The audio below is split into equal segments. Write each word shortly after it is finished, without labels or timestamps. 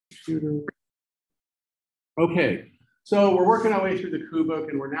computer. Okay, so we're working our way through the Ku book,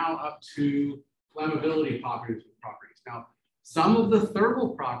 and we're now up to flammability properties. Now, some of the thermal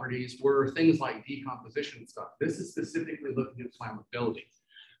properties were things like decomposition and stuff. This is specifically looking at flammability.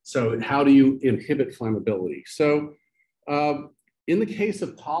 So how do you inhibit flammability? So in the case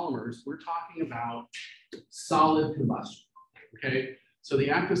of polymers, we're talking about solid combustion, okay? So the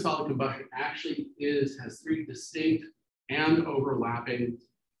active solid combustion actually has three distinct and overlapping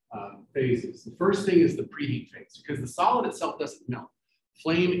phases. The first thing is the preheat phase, because the solid itself doesn't melt.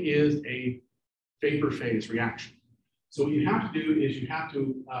 Flame is a vapor phase reaction. So what you have to do is you have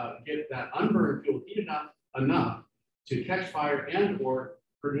to get that unburned fuel heated up enough to catch fire and or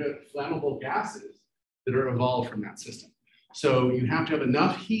produce flammable gases that are evolved from that system. So you have to have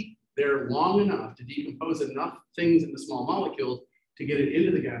enough heat there long enough to decompose enough things in the small molecules to get it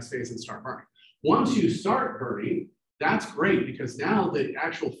into the gas phase and start burning. Once you start burning, that's great because now the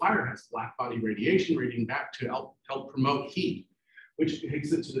actual fire has black body radiation radiating back to help promote heat, which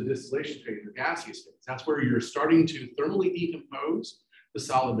takes it to the distillation phase or gaseous phase. That's where you're starting to thermally decompose the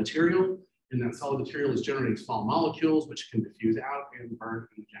solid material, and that solid material is generating small molecules, which can diffuse out and burn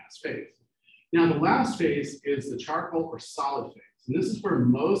in the gas phase. Now, the last phase is the charcoal or solid phase. And this is where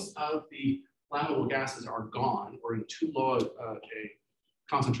most of the flammable gases are gone or in too low a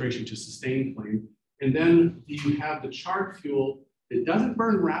concentration to sustain flame. And then you have the charred fuel. It doesn't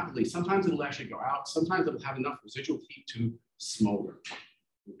burn rapidly. Sometimes it'll actually go out. Sometimes it'll have enough residual heat to smolder,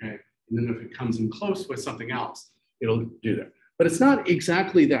 okay? And then if it comes in close with something else, it'll do that. But it's not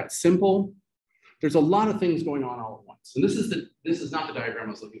exactly that simple. There's a lot of things going on all at once. And this is not the diagram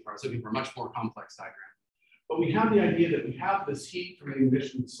I was looking for. I was looking for a much more complex diagram. But we have the idea that we have this heat from an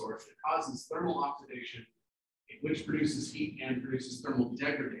ignition source that causes thermal oxidation, which produces heat and produces thermal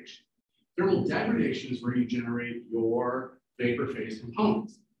degradation. Thermal degradation is where you generate your vapor phase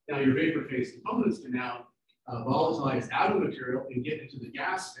components. Now your vapor phase components can now volatilize out of the material and get into the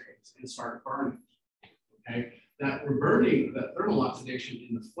gas phase and start burning, okay? That burning, that thermal oxidation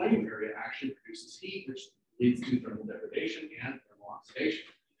in the flame area actually produces heat, which leads to thermal degradation and thermal oxidation.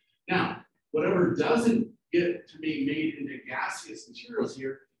 Now, whatever doesn't get to be made into gaseous materials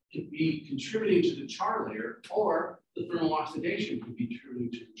here could be contributing to the char layer, or the thermal oxidation could be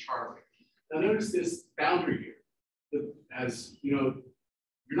contributing to the char layer. Now notice this boundary here. As you know,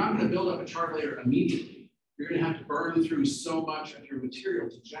 you're not going to build up a char layer immediately. You're going to have to burn through so much of your material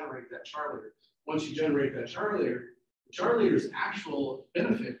to generate that char layer. Once you generate that char layer, the char layer's actual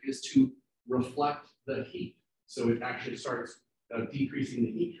benefit is to reflect the heat. So it actually starts decreasing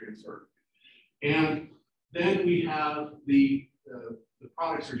the heat transfer. And then we have the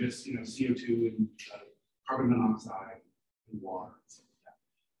products are just, you know, CO2 and carbon monoxide and water. And stuff like that.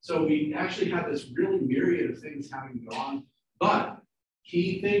 So we actually have this really myriad of things having to go on. But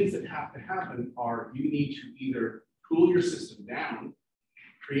key things that have to happen are you need to either cool your system down,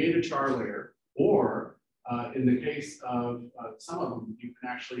 create a char layer, or in the case of some of them, you can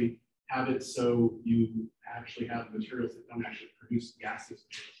actually have it so you actually have materials that don't actually produce gaseous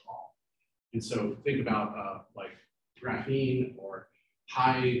materials at all. And so think about like graphene or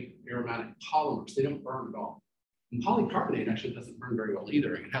high aromatic polymers. They don't burn at all. And polycarbonate actually doesn't burn very well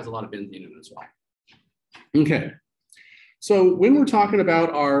either. It has a lot of benzene in it as well. Okay. So when we're talking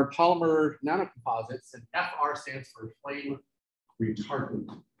about our polymer nanocomposites, and FR stands for flame retardant,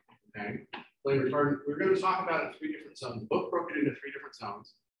 okay? Flame retardant, we're going to talk about it in 3 different zones. The book broke it into 3 different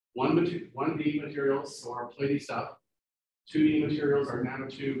zones. 1D materials, so our platy stuff. 2D materials are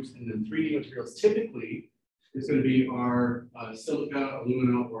nanotubes, and then 3D materials typically is going to be our silica,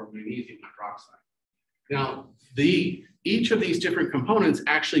 alumina, or magnesium hydroxide. Now, each of these different components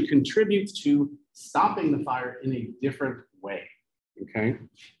actually contributes to stopping the fire in a different way, okay?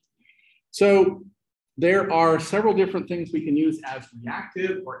 So there are several different things we can use as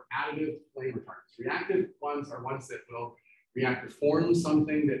reactive or additive flame retardants. Reactive ones are ones that will react to form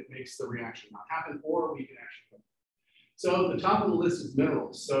something that makes the reaction not happen, or we can actually. So the top of the list is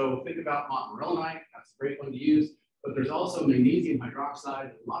minerals. So think about montmorillonite, that's a great one to use, but there's also magnesium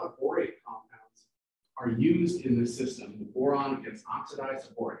hydroxide. A lot of borate compounds are used in this system. The boron gets oxidized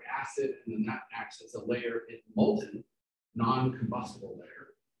to boric acid, and then that acts as a layer in molten, non-combustible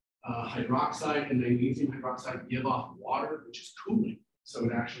layer. Hydroxide and magnesium hydroxide give off water, which is cooling. So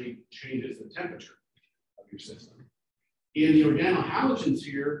it actually changes the temperature of your system. In the organohalogens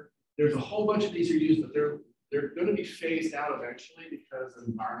here, there's a whole bunch of these are used, but they're going to be phased out eventually because of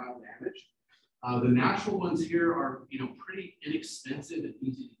environmental damage. The natural ones here are, you know, pretty inexpensive and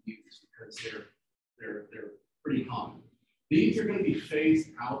easy to use because they're pretty common. These are going to be phased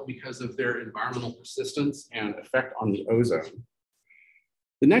out because of their environmental persistence and effect on the ozone.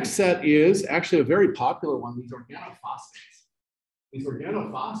 The next set is actually a very popular one, these organophosphates. These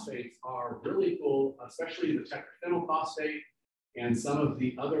organophosphates are really cool, especially the tetraphenyl phosphate and some of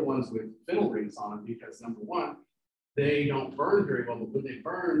the other ones with phenyl rings on them, because number one, they don't burn very well, but when they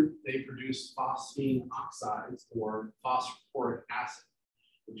burn, they produce phosphine oxides or phosphoric acid,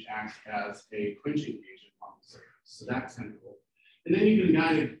 which acts as a quenching agent on the surface. So that's kind of cool. And then you can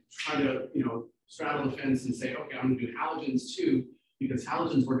kind of try to, straddle the fence and say, okay, I'm going to do halogens too, because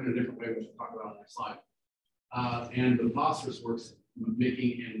halogens work in a different way, which we'll talk about on the next slide. And the phosphorus works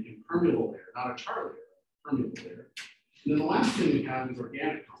making an impermeable layer, not a char layer, a permeable layer. And then the last thing we have is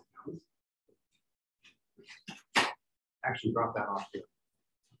organic compounds. Actually, drop that off here.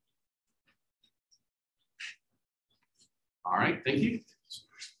 All right, thank you.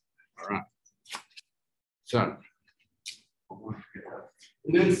 All right. So,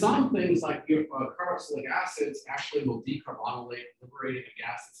 and then some things like carboxylic acids actually will decarbonylate, liberating a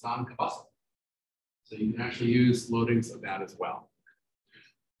gas that's non-combustible. So you can actually use loadings of that as well.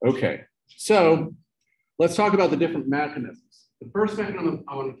 Okay, so let's talk about the different mechanisms. The first mechanism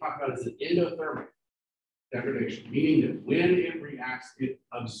I want to talk about is an endothermic degradation, meaning that when it reacts, it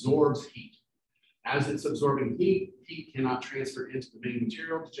absorbs heat. As it's absorbing heat, heat cannot transfer into the main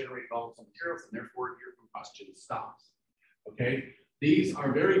material to generate volatile materials, and therefore your combustion stops. Okay, these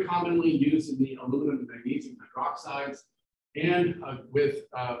are very commonly used in the aluminum and magnesium hydroxides, and with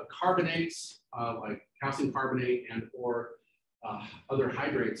carbonates like calcium carbonate and or other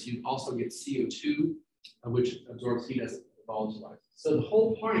hydrates. You also get CO2, which absorbs heat as it volatilizes. So the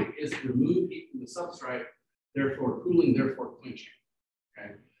whole point is to remove heat from the substrate, therefore cooling, therefore quenching.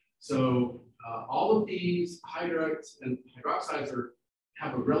 Okay, so all of these hydrates and hydroxides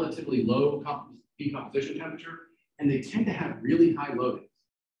have a relatively low decomposition temperature, and they tend to have really high loadings,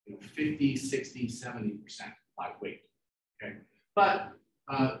 50, 60, 70% lightweight. Okay, but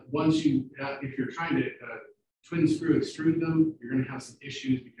once you, if you're trying to twin screw extrude them, you're going to have some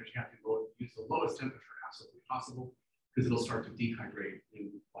issues because you have to use the lowest temperature absolutely possible, because it'll start to dehydrate in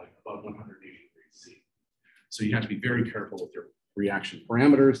like above 180 degrees C. So you have to be very careful with your reaction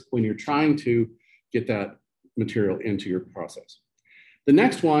parameters when you're trying to get that material into your process. The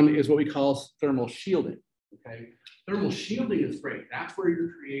next one is what we call thermal shielding. Okay, thermal shielding is great. That's where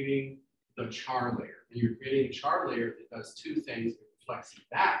you're creating the char layer, and you're creating a char layer that does two things: it reflects heat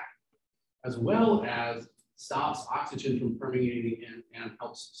back, as well as stops oxygen from permeating in and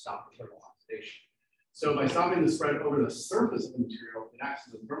helps stop the thermal oxidation. So by stopping the spread over the surface of the material, it acts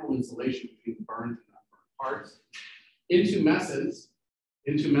as a thermal insulation between burned and unburned parts. Intumescent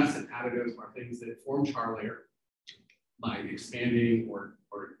additives are things that form char layer, like expanding or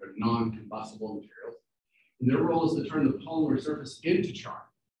non-combustible materials. And their role is to turn the polymer surface into char.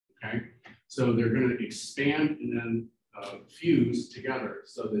 Okay, so they're going to expand and then fuse together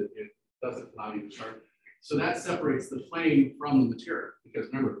so that it doesn't allow you to char. So that separates the flame from the material, because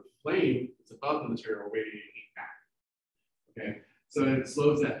remember, the flame is above the material radiating heat back. Okay, so it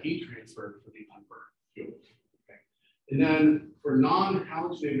slows that heat transfer for the unburned fuel. Okay, and then for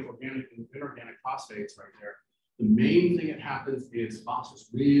non-halogenated organic and inorganic phosphates right there, the main thing that happens is phosphorus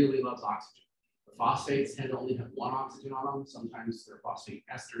really loves oxygen. The phosphates tend to only have one oxygen on them. Sometimes they're phosphate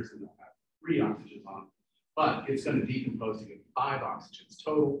esters and they'll have 3 oxygens on them, but it's going to decompose to get 5 oxygens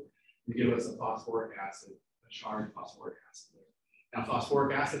total to give us a phosphoric acid, a charred phosphoric acid. Now,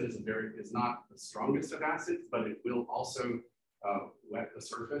 phosphoric acid is not the strongest of acids, but it will also wet the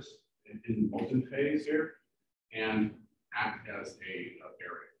surface in the molten phase here and act as a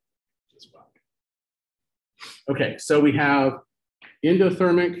barrier as well. Okay, so we have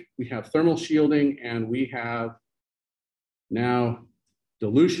endothermic, we have thermal shielding, and we have now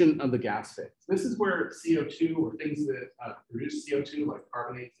dilution of the gas phase. This is where CO2 or things that produce CO2 like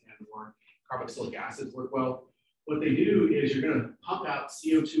carbonates and or carboxylic acids work well. What they do is you're going to pump out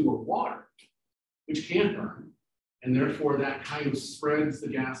CO2 or water, which can burn, and therefore that kind of spreads the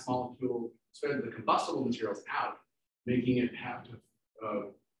gas molecule, spreads the combustible materials out, making it have to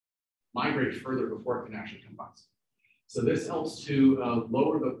migrate further before it can actually combust. So this helps to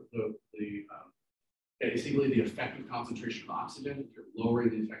lower basically the effective concentration of oxygen. If you're lowering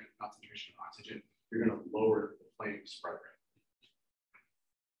the effective concentration of oxygen, you're going to lower the flame spread rate.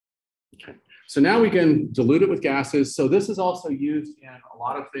 Okay, so now we can dilute it with gases. So this is also used in a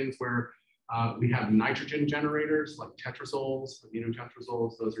lot of things where we have nitrogen generators like tetrazoles,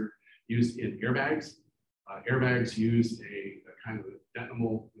 aminotetrazoles. Those are used in airbags. Airbags use a kind of a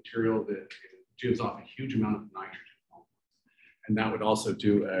detonamal material that gives off a huge amount of nitrogen. And that would also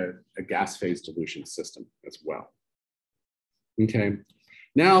do a gas phase dilution system as well. Okay,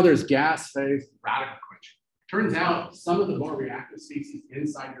 now there's gas phase radical quenching. Turns out some of the more reactive species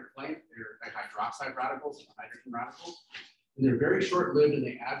inside your flame, they're like hydroxide radicals, hydrogen radicals, and they're very short-lived and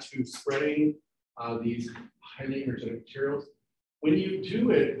they add to spreading these highly energetic materials. When you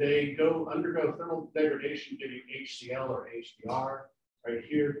do it, they undergo thermal degradation, giving HCl or HBr right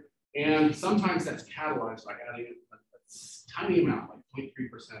here. And sometimes that's catalyzed by adding a tiny amount, like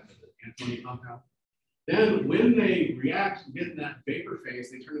 0.3% of the antimony compound. Then when they react and get in that vapor phase,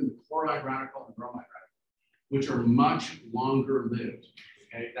 they turn into chloride radical and bromide radical, which are much longer lived.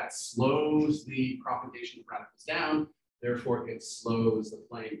 Okay, that slows the propagation of radicals down. Therefore, it slows the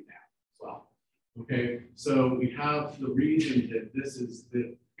flame down as well. Okay, so we have the reason that this is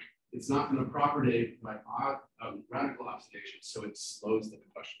that it's not going to propagate by radical oxidation, so it slows the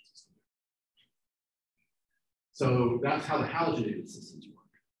combustion system. So that's how the halogenated systems work.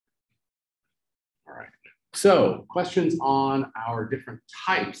 All right. So questions on our different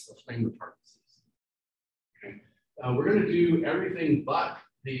types of flame retardants. Okay. We're going to do everything but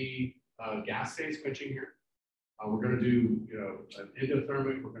the gas phase quenching here. We're going to do, an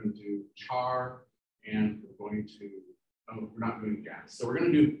endothermic. We're going to do char, and we're going to. We're not doing gas. So we're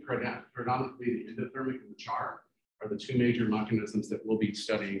going to do predominantly the endothermic and the char are the two major mechanisms that we'll be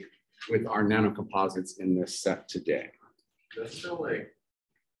studying with our nanocomposites in this set today. That's still like,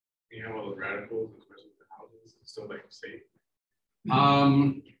 you have all the radicals, especially the houses, it's still like safe.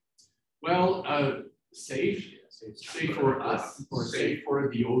 Safe for us, or safe for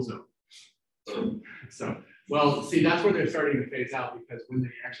the ozone. So, well, see, that's where they're starting to phase out, because when they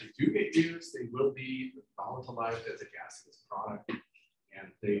actually do get used, they will be volatilized as a gaseous product,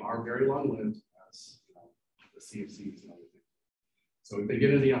 and they are very long-lived, as the CFCs and other things. So if they get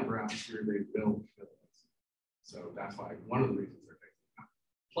in the upper atmosphere, they will kill us. So that's why one of the reasons they're phasing out.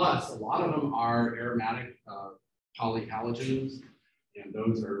 Plus, a lot of them are aromatic polyhalogens, and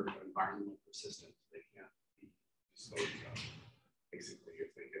those are environmentally persistent. They can't be disposed of. Basically,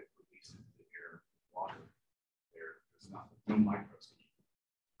 if they get released into the air, water, there's nothing, no microbes.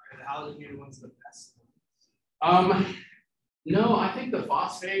 Are the halogenated ones the best? No, I think the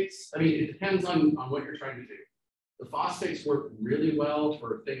phosphates, it depends on what you're trying to do. The phosphates work really well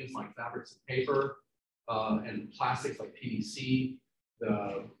for things like fabrics and paper and plastics like PVC,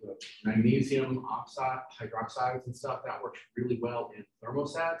 the magnesium oxide, hydroxides and stuff, that works really well in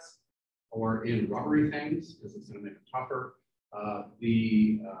thermostats or in rubbery things because it's going to make them tougher.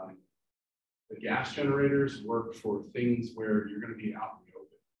 The gas generators work for things where you're going to be out in the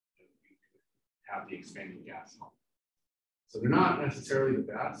open and you have the expanding gas home. So they're not necessarily the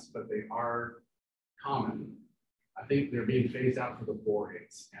best, but they are common. I think they're being phased out for the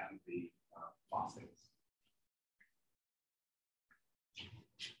borates and the phosphates.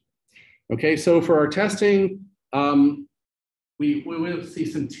 Okay, so for our testing, we will see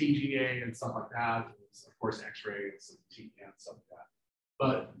some TGA and stuff like that. Of course, X-ray and some TCAN and stuff like that.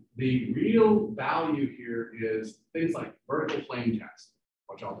 But the real value here is things like vertical flame test,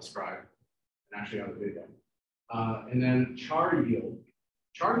 which I'll describe and actually have a video. And then char yield.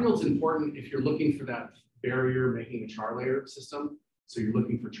 Char yield is important if you're looking for that barrier making a char layer system. So you're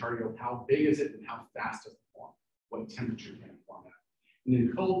looking for char yield. How big is it and how fast does it form? What temperature can it form at? And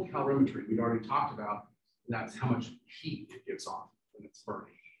then cold calorimetry, we've already talked about. That's how much heat it gives off when it's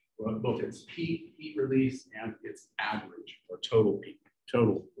burning. Well, both its peak heat release and its average or total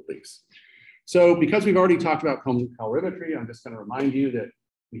release. So because we've already talked about cold calorimetry, I'm just going to remind you that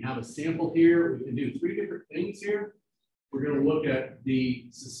we have a sample here. We can do three different things here. We're going to look at the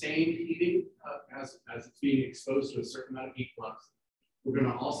sustained heating as it's being exposed to a certain amount of heat flux. We're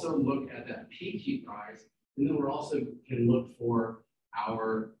going to also look at that peak heat rise, and then we're also can look for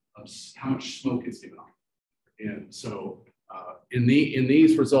our how much smoke is given off. And so in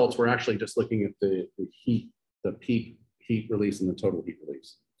these results, we're actually just looking at the peak heat release and the total heat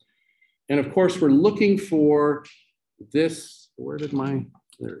release. And of course, we're looking for this. Where did my?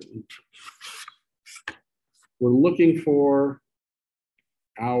 There. We're looking for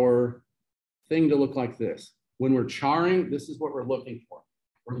our thing to look like this. When we're charring, this is what we're looking for.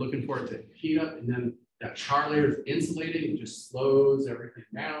 We're looking for it to heat up, and then that char layer is insulating and just slows everything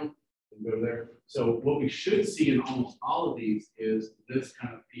down and go there. So what we should see in almost all of these is this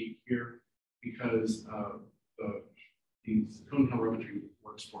kind of peak here, because the cone calorimetry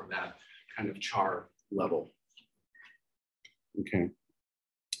works for that kind of char level. Okay.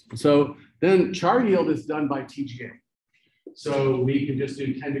 So then char yield is done by TGA. So we can just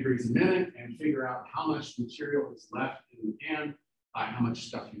do 10 degrees a minute and figure out how much material is left in the pan by how much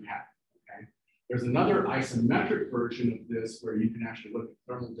stuff you have. Okay. There's another isometric version of this where you can actually look at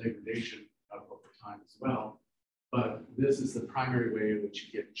thermal degradation over time as well. But this is the primary way in which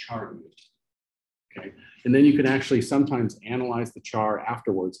you get char yield. Okay, and then you can actually sometimes analyze the char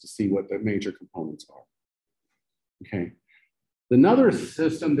afterwards to see what the major components are. Okay, another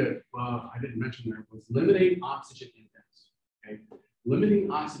system that I didn't mention there was limiting oxygen index. Okay,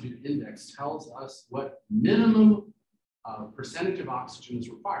 limiting oxygen index tells us what minimum percentage of oxygen is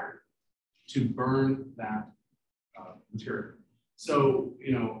required to burn that material. So,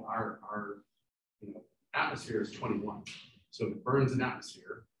 you know, our atmosphere is 21. So if it burns an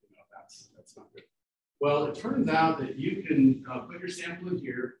atmosphere, you know, that's not good. Well, it turns out that you can put your sample in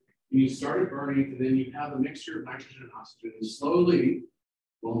here and you start it burning, and then you have a mixture of nitrogen and oxygen, and slowly,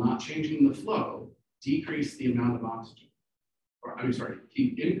 while not changing the flow, decrease the amount of oxygen. Or I'm sorry,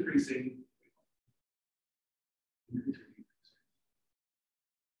 keep increasing.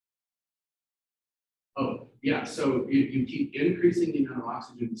 Oh, yeah, so you keep increasing the amount of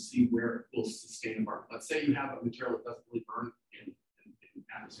oxygen to see where it will sustain a burn. Let's say you have a material that doesn't really burn in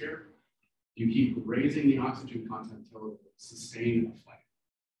atmosphere. You keep raising the oxygen content until it will sustain a flame.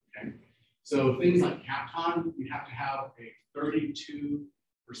 Okay, so things like Kapton, you have to have a 32%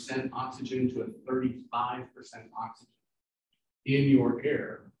 oxygen to a 35% oxygen in your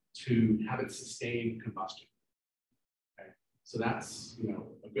air to have it sustain combustion. Okay, so that's, you know,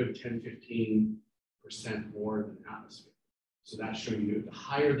 a good 10-15% more than atmosphere. So that's showing you the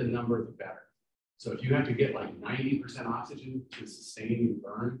higher the number, the better. So if you have to get like 90% oxygen to sustain and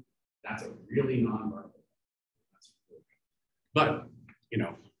burn, that's a really non-burnable. But, you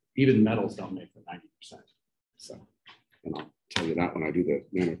know, even metals don't make the 90%. So, and I'll tell you that when I do the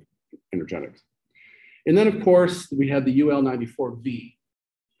nano energetics. And then, of course, we have the UL94V.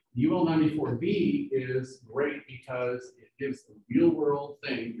 The UL94V is great because it gives the real world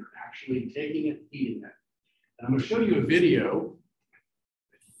thing. You're actually taking it, heating it. And I'm going to show you a video.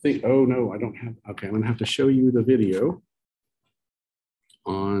 I think, oh no, I don't have, okay, I'm going to have to show you the video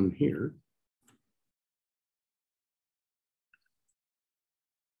on here.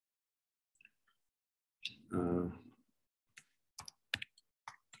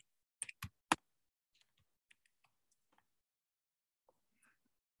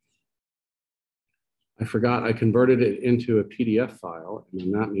 I forgot I converted it into a PDF file, and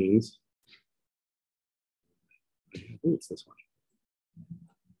then that means, I think it's this one.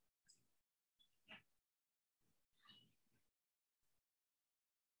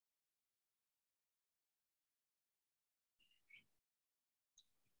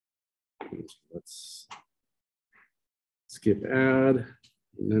 Let's skip ad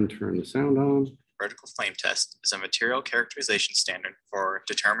and then turn the sound on. Vertical flame test is a material characterization standard for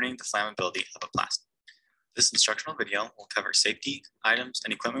determining the flammability of a plastic. This instructional video will cover safety, items,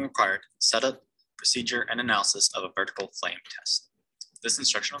 and equipment required, setup, procedure, and analysis of a vertical flame test. This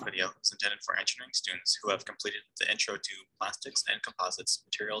instructional video is intended for engineering students who have completed the Intro to Plastics and Composites,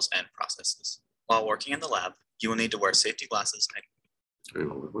 Materials, and Processes. While working in the lab, you will need to wear safety glasses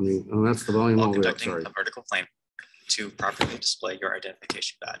Oh, that's the volume while all the way up, conducting sorry. a vertical flame to properly display your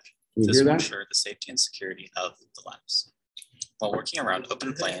identification badge. Can you This hear will that? ensure the safety and security of the labs. While working around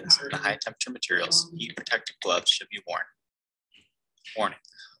open flames and high temperature materials, heat protective gloves should be worn. Warning: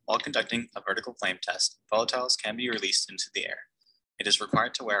 while conducting a vertical flame test, volatiles can be released into the air. It is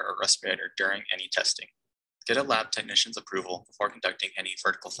required to wear a respirator during any testing. Get a lab technician's approval before conducting any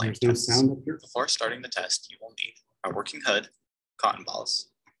vertical flame There's no tests. sound up here. Before starting the test, you will need a working hood, cotton balls,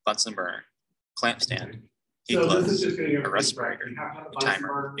 Bunsen burner, clamp stand, heat So gloves, this is just going to a respirator, a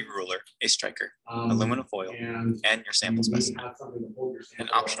timer, a ruler, a striker, aluminum foil, and your sample specimen. An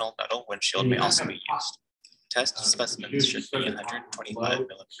optional metal windshield may also be used. Test specimens should be 125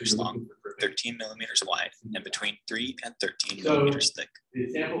 millimeters long, 13 millimeters wide, and between 3 and 13 millimeters thick. The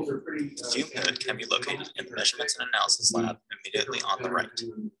samples are pretty. Fume hood can be located in the measurements and analysis lab immediately on the right.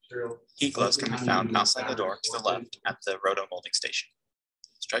 Heat gloves can be found outside the door to the left at the roto molding station.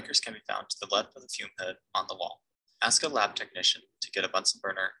 Strikers can be found to the left of the fume hood on the wall. Ask a lab technician to get a Bunsen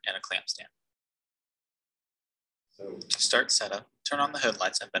burner and a clamp stand. To start setup, turn on the hood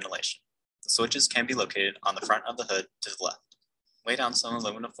lights and ventilation. The switches can be located on the front of the hood to the left. Lay down some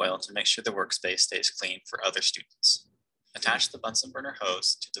aluminum foil to make sure the workspace stays clean for other students. Attach the Bunsen burner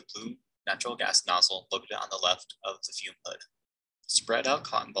hose to the blue natural gas nozzle located on the left of the fume hood. Spread out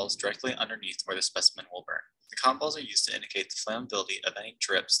cotton balls directly underneath where the specimen will burn. The cotton balls are used to indicate the flammability of any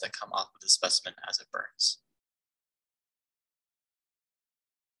drips that come off of the specimen as it burns.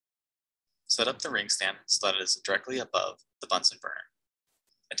 Set up the ring stand so that it is directly above the Bunsen burner.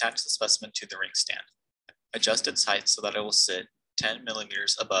 Attach the specimen to the ring stand. Adjust its height so that it will sit 10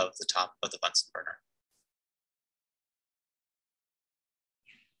 millimeters above the top of the Bunsen burner.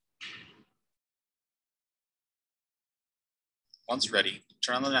 Once ready,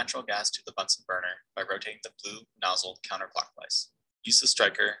 Turn on the natural gas to the Bunsen burner by rotating the blue nozzle counterclockwise. Use the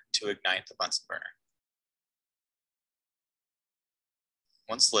striker to ignite the Bunsen burner.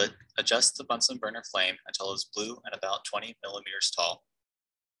 Once lit, adjust the Bunsen burner flame until it is blue and about 20 millimeters tall.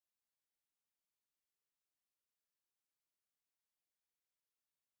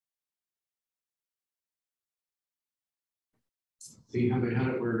 See how they had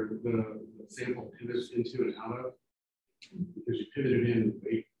it where the sample pivots into and out of? Because you pivot it in.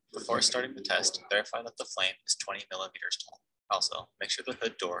 Before starting the test, verify that the flame is 20 millimeters tall. Also, make sure the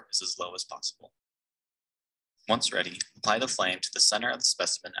hood door is as low as possible. Once ready, apply the flame to the center of the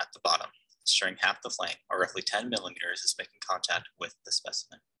specimen at the bottom, ensuring half the flame, or roughly 10 millimeters, is making contact with the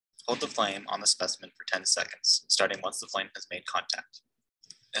specimen. Hold the flame on the specimen for 10 seconds, starting once the flame has made contact.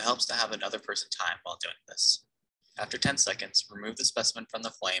 It helps to have another person time while doing this. After 10 seconds, remove the specimen from the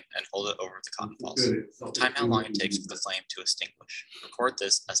flame and hold it over the cotton balls. Time how long it takes for the flame to extinguish. Record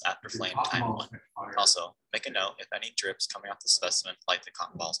this as after flame time 1. Also, make a note if any drips coming off the specimen light the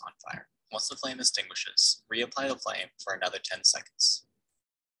cotton balls on fire. Once the flame extinguishes, reapply the flame for another 10 seconds.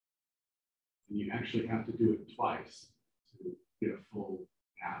 You actually have to do it twice to get a full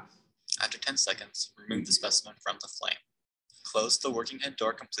pass. After 10 seconds, remove the specimen from the flame. Close the working head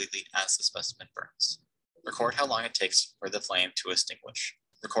door completely as the specimen burns. Record how long it takes for the flame to extinguish.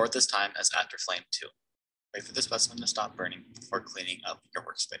 Record this time as after flame 2. Wait for the specimen to stop burning before cleaning up your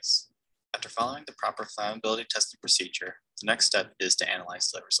workspace. After following the proper flammability testing procedure, the next step is to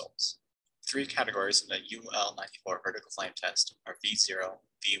analyze the results. 3 categories in the UL94 vertical flame test are V0,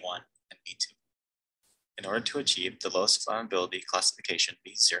 V1, and V2. In order to achieve the lowest flammability classification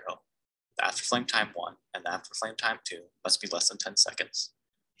V0, the after flame time 1 and the after flame time 2 must be less than 10 seconds.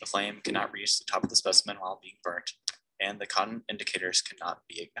 The flame cannot reach the top of the specimen while being burnt, and the cotton indicators cannot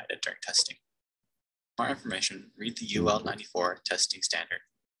be ignited during testing. For more information, read the UL94 testing standard.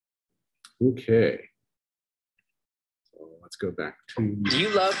 Okay. So let's go back to. Do you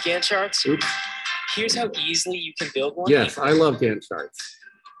love Gantt charts? Oops. Here's how easily you can build one. Yes, I love Gantt charts.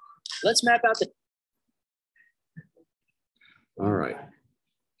 Let's map out the. All right.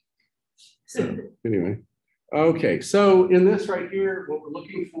 So anyway. Okay, so in this right here, what we're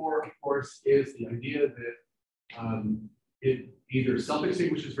looking for, of course, is the idea that it either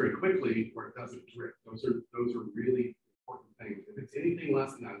self-extinguishes very quickly or it doesn't drip. Those are really important things. If it's anything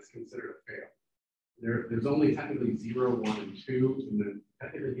less than that, it's considered a fail. There's only technically 0, 1, and 2, and then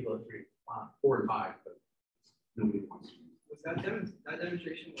technically people have 3, 4, and 5, but nobody wants to. Was that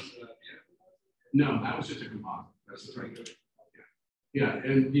demonstration was No, that was just a composite. That's just regular. Yeah,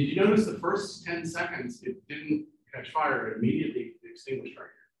 and did you notice the first 10 seconds, it didn't catch fire, it immediately extinguished right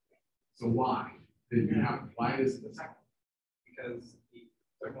here. So why? Why is it the second? because the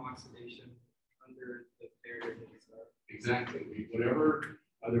thermal oxidation under the barrier is Exactly. Whatever,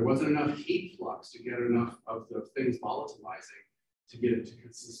 there wasn't enough heat flux to get enough of the things volatilizing to get it to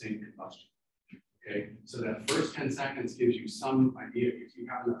sustain combustion. Okay, so that first 10 seconds gives you some idea if you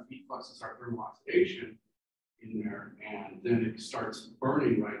have enough heat flux to start thermal oxidation in there, and then it starts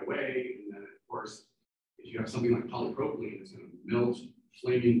burning right away. And then, of course, if you have something like polypropylene, it's going to melt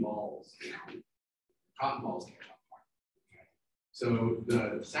flaming balls, cotton balls get on fire. Okay. So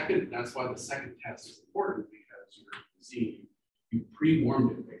the second, that's why the second test is important, because you're seeing, you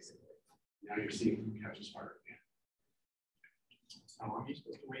pre-warmed it basically. Now you're seeing who catches fire again. How long are you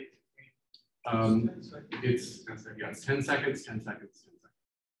supposed to wait? It's 10 seconds, 10 seconds, 10 seconds, 10 seconds.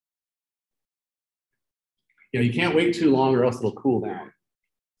 Yeah, you can't wait too long or else it'll cool down.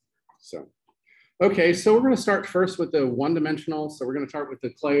 So, okay, so we're going to start first with the one-dimensional. So we're going to start with the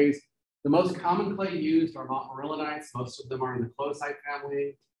clays. The most common clay used are montmorillonites. Most of them are in the chlosite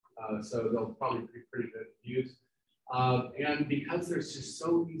family, so they'll probably be pretty good to use. And because they're just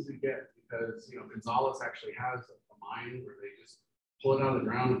so easy to get, because Gonzalez actually has a mine where they just pull it out of the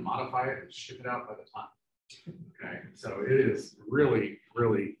ground and modify it and ship it out by the ton. Okay, so it is really,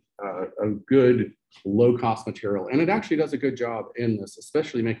 really a good low-cost material, and it actually does a good job in this,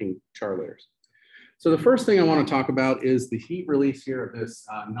 especially making char layers. So the first thing I want to talk about is the heat release here of this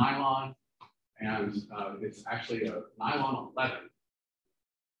nylon, and it's actually a nylon 11.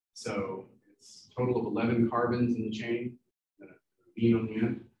 So it's a total of 11 carbons in the chain, and a beam on the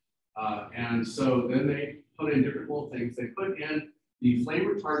end. And so then they put in different little things. They put in the flame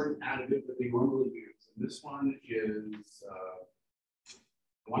retardant additive that they normally use. And this one is,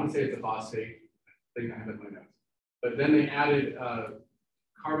 I want to say it's a phosphate. I think I have it in my notes. But then they added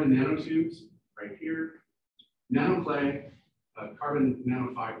carbon nanotubes right here, nanoclay, carbon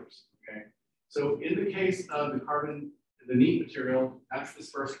nanofibers. Okay. So in the case of the carbon, the neat material, that's this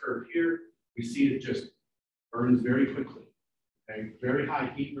first curve here. We see it just burns very quickly. Okay, very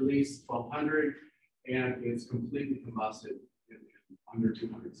high heat release, 1200, and it's completely combusted in under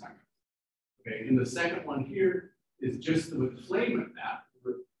 200 seconds. Okay, and the second one here is just the flame of that,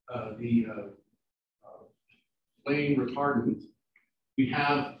 flame retardant. We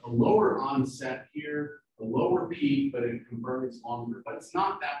have a lower onset here, a lower peak, but it burns longer. But it's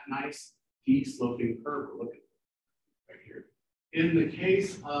not that nice peak sloping curve we're looking at right here. In the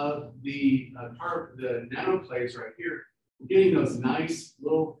case of the nanoclays right here, we're getting those nice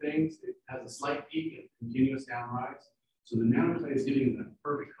little things. It has a slight peak and continuous down rise. So the nanoclay is getting the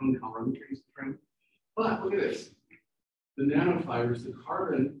perfect cone calorimetry trim. But look at this. The nanofibers, the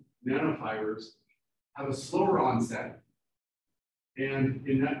carbon nanofibers, have a slower onset. And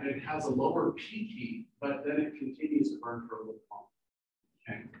in that, it has a lower peak heat, but then it continues to burn for a little longer.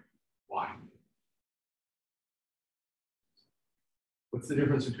 Okay, why? What's the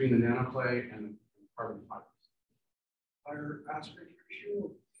difference between the nanoclay and the carbon fibers? Higher aspect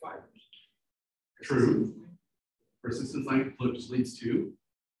ratio fibers. True. Persistence length just leads to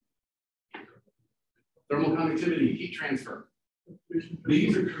thermal conductivity, heat transfer.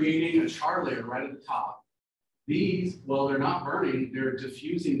 These are creating a char layer right at the top. These, well, they're not burning, they're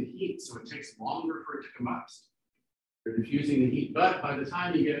diffusing the heat, so it takes longer for it to combust. They're diffusing the heat, but by the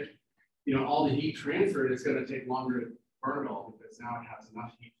time you get, all the heat transferred, it's going to take longer to burn it all because now it has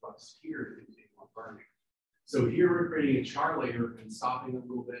enough heat flux here to continue on burning. So here we're creating a char layer and stopping a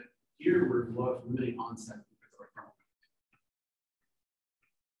little bit. Here we're limiting onset because of our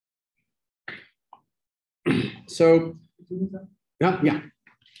thermal. So, yeah.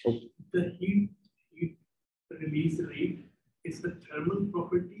 Oh. The heat release rate is the thermal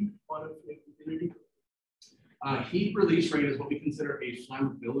property or a flammability? Heat release rate is what we consider a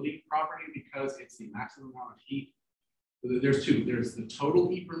flammability property because it's the maximum amount of heat. There's two. There's the total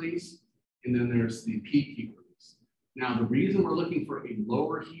heat release, and then there's the peak heat release. Now, the reason we're looking for a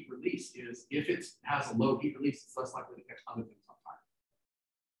lower heat release is if it has a low heat release, it's less likely to catch other things on fire.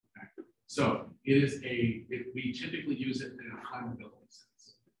 Okay. So we typically use it in a flammability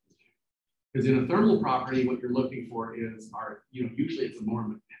sense. Because in a thermal property, what you're looking for is usually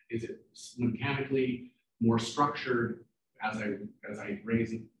is it mechanically more structured as I raise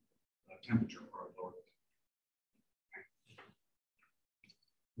the temperature or lower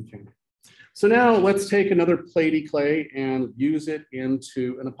it. Okay. So now let's take another platy clay and use it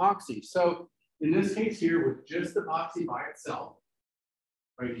into an epoxy. So in this case here, with just epoxy by itself,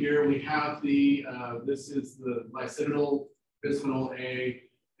 right here we have this is the lycidinyl bisphenol A.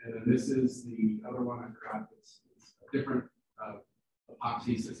 And then this is the other one I forgot. It's a different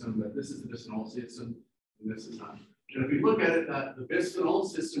epoxy system, but this is the bisphenol system, and this is not. And if we look at it, the bisphenol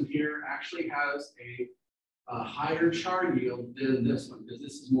system here actually has a higher char yield than this one, because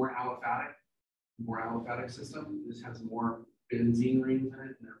this is more aliphatic system. This has more benzene rings in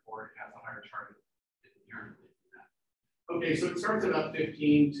it, and therefore it has a higher char yield inherently in that. Okay, so it starts at about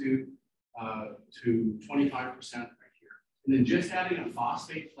 15 to 25%. And then just adding a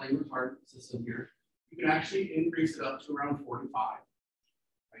phosphate flame retardant system here, you can actually increase it up to around 45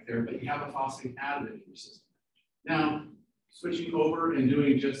 right there, but you have a phosphate additive in your system. Now, switching over and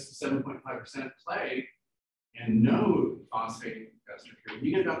doing just 7.5% clay and no phosphate ester here,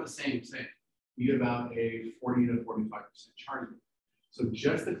 you get about the same thing. You get about a 40 to 45% charge. So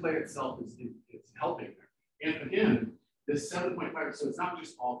just the clay itself is helping there. And again, this 7.5%, so it's not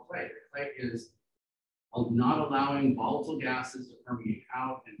just all clay. The clay is not allowing volatile gases to permeate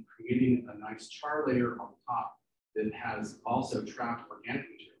out and creating a nice char layer on top that has also trapped organic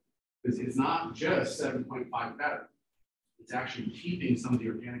material. Because it's not just 7.5 better. It's actually keeping some of the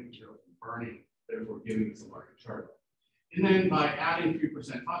organic material from burning, therefore giving us a larger char layer. And then by adding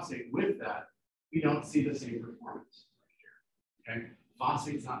 3% phosphate with that, we don't see the same performance right here. Okay,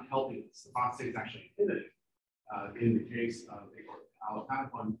 phosphate's not helping us. The phosphate is actually inhibiting in the case of the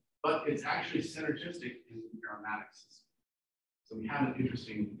aliphatic one. But it's actually synergistic in the aromatic system. So we have an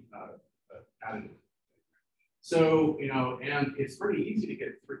interesting additive. So, and it's pretty easy to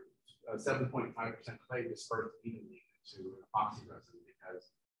get 7.5% clay dispersed evenly into an epoxy resin because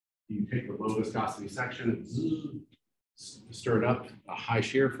you take the low viscosity section and stir it up a high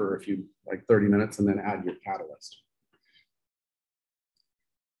shear for a few, like 30 minutes, and then add your catalyst.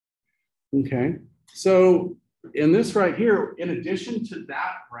 Okay, so in this right here, in addition to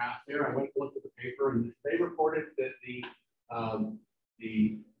that graph there, I went and looked at the paper and they reported that the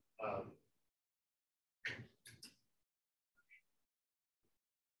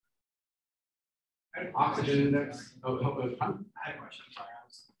oxygen index. I had a question. Sorry.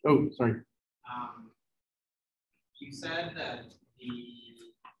 Oh, sorry. You said that the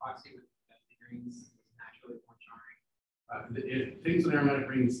epoxy with the greens is naturally more Things with aromatic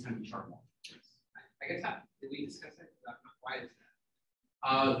rings tend to charcoal. I guess that, did we discuss it? Why is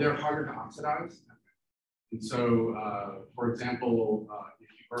that? They're harder to oxidize. And so, for example, if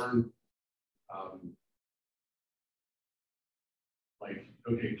you burn,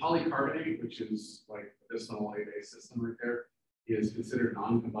 polycarbonate, which is like a medicinal A-based system right there, is considered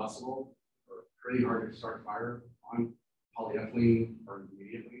non-combustible or pretty hard to start fire on. Polyethylene burns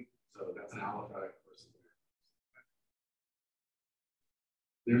immediately. So that's an aliphatic versus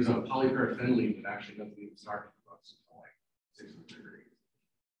there's a polyparaffenylene that actually doesn't even start to combust until like 600 degrees.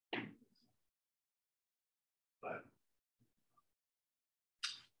 But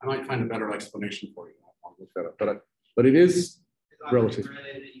I might find a better explanation for you. I'll look that up. But it is relative.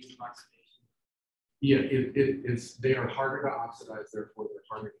 Related to use of oxidation. Yeah, they are harder to oxidize, therefore they're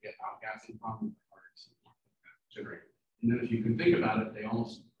harder to get outgassing from, and harder to generate. And then if you can think about it, they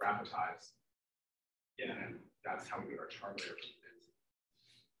almost graphitize. Yeah, and that's how good our char layer is.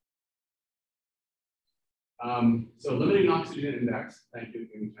 So limiting oxygen index, thank you.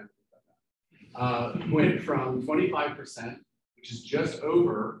 Went from 25%, which is just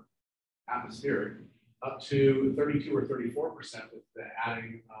over atmospheric, up to 32 or 34% with the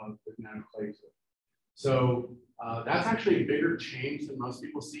adding of the nanoclay to it. So that's actually a bigger change than most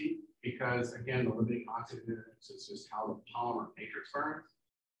people see, because again, the limiting oxygen index is just how the polymer matrix burns,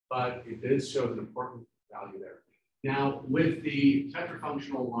 but it does show an important value there. Now, with the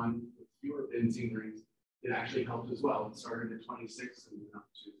tetrafunctional one, with fewer benzene rings, it actually helped as well. It started at 26 and went up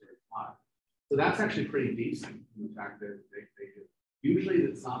to 35. So that's actually pretty decent in the fact that they do. Usually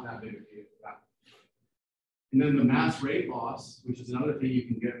it's not that big a deal. And then the mass rate loss, which is another thing you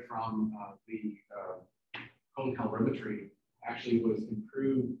can get from the cone calorimetry, actually was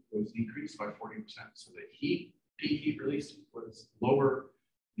decreased by 40%. So the peak heat release was lower,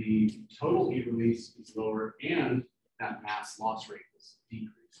 the total heat release is lower, and that mass loss rate was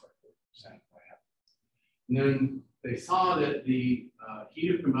decreased by 40%. And then they saw that the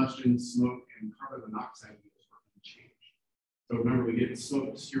heat of combustion, smoke, and carbon monoxide yields were unchanged. So remember, we get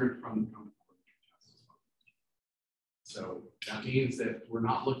smoke seared from the cone calorimetry test as well. So that means that we're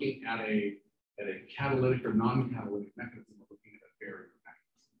not looking at a catalytic or non-catalytic mechanism. We're looking at a barrier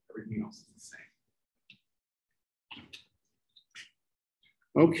mechanism. Everything else is the same.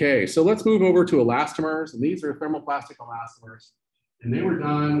 Okay, so let's move over to elastomers, and these are thermoplastic elastomers. And they were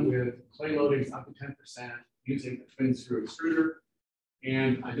done with clay loadings up to 10% using a twin screw extruder.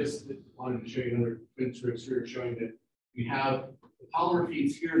 And I just wanted to show you another twin screw extruder showing that we have the polymer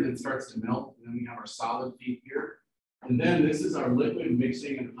feeds here and then starts to melt. And then we have our solid feed here. And then this is our liquid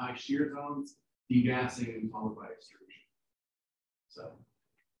mixing in high shear zones, degassing, and followed by extrusion.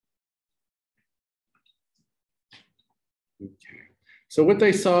 So what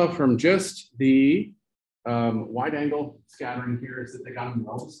they saw from just the wide angle scattering here is that they got them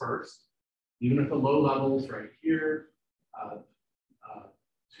well dispersed, even at the low levels right here,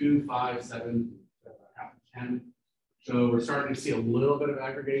 2, 5, 7, 10. So we're starting to see a little bit of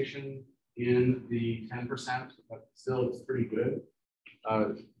aggregation in the 10%, but still it's pretty good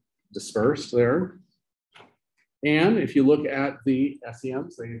dispersed there. And if you look at the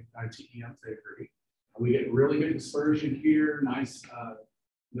SEMs, TEMs, they agree. We get really good dispersion here, nice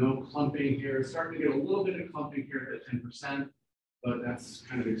no clumping here. Starting to get a little bit of clumping here at 10%, but that's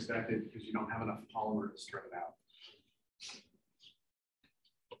kind of expected because you don't have enough polymer to spread it out.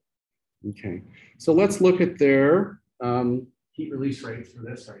 Okay, so let's look at their heat release rates for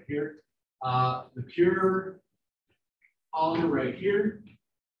this right here. The pure polymer right here,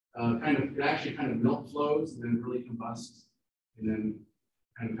 it actually kind of melt flows and then really combusts, and then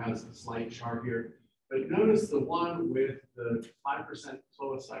kind of has a slight char here. But notice the one with the 5%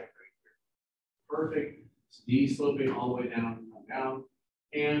 chlorosite right here. Perfect, de-sloping all the way down, down.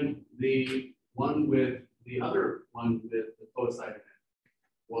 And the one with the other one with the chlorosite in it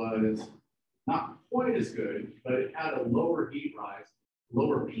was not quite as good, but it had a lower heat rise,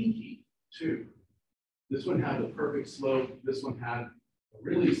 lower peak heat too. This one had the perfect slope. This one had a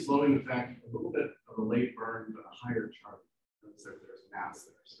really slowing effect, a little bit of a late burn, but a higher char. There's mass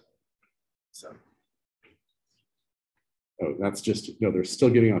there. So. Oh, that's just, no, they're still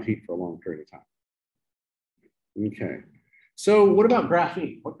giving off heat for a long period of time. Okay, so what about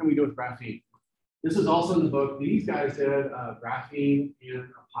graphene? What can we do with graphene? This is also in the book. These guys did graphene and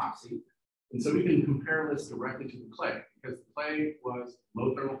epoxy. And so we can compare this directly to the clay, because the clay was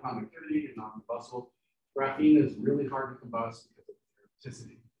low thermal conductivity and non-combustible. Graphene is really hard to combust because of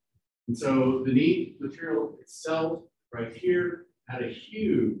elasticity. And so the neat material itself right here had a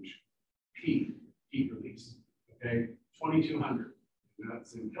huge peak heat release, okay? 2,200,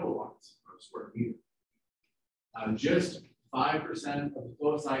 that's in kilowatts per square meter. Just 5% of the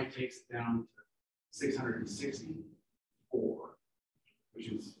flow site takes it down to 664, which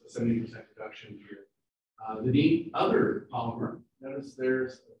is a 70% reduction here. The other polymer, notice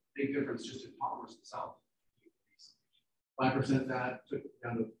there's a big difference just in polymers itself. 5% that took it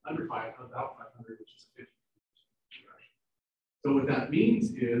down to under 5, about 500, which is a 50% reduction. So what that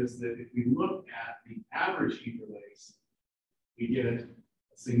means is that if we look at the average heat release, we get a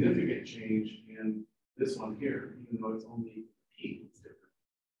significant change in this one here, even though it's only heat, it's different.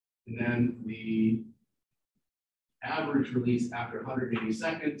 And then the average release after 180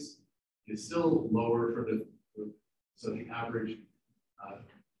 seconds is still lower for the, so the average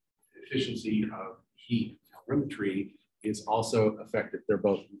efficiency of heat calorimetry is also affected. They're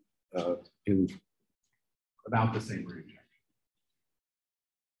both in about the same range.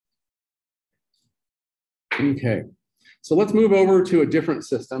 Okay, so let's move over to a different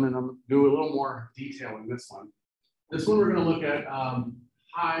system, and I'm do a little more detail in this one. This one we're going to look at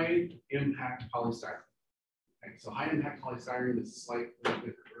high impact polystyrene. Okay, so high impact polystyrene is slightly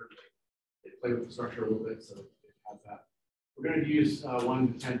different. They play with the structure a little bit, so it has that. We're going to use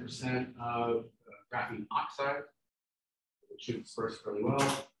 1 to 10% of graphene oxide, which should disperse really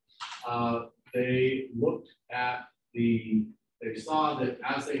well. They looked at they saw that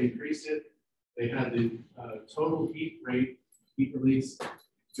as they increased it, they had the total heat release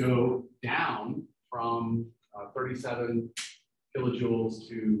go down from 37 kilojoules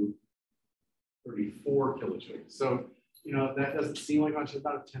to 34 kilojoules. So, you know, that doesn't seem like much,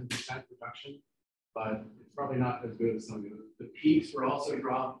 about a 10% reduction, but it's probably not as good as some of the others. The peaks were also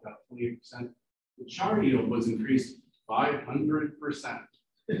dropped about 28%. The char yield was increased 500%.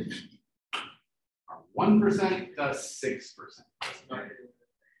 1% does 6%.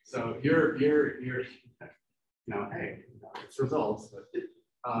 So you're you know, hey, you know, it's results, but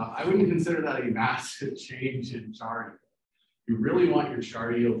I wouldn't consider that a massive change in char yield. You really want your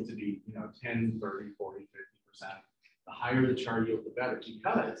char yield to be, you know, 10, 30, 40, 50%. The higher the char yield, the better,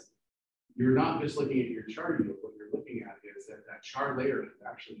 because you're not just looking at your char yield. What you're looking at is that char layer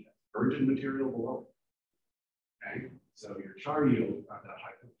actually has virgin material below it. Okay, so your char yield is not that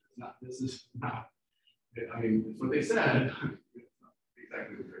high. It's not. This is not. I mean, it's what they said. It's not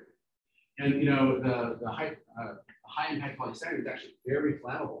exactly the truth. And you know, the high impact polystyrene is actually very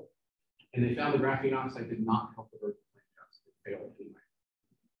flammable, and they found the graphene oxide did not help the virgin flame test. It failed anyway.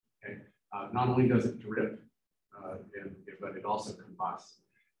 Okay, not only does it drip, but it also combusts.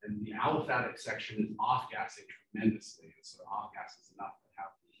 And the aliphatic section is off-gassing tremendously. And so off-gas is enough to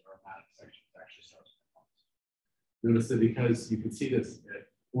have the aromatic section actually start to combust. Notice that because you can see this,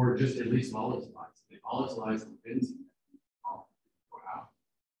 or just at least volatilized. They volatilize the benzene go out.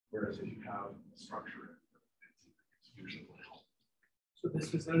 Whereas if you have a structure, it's usually will help. So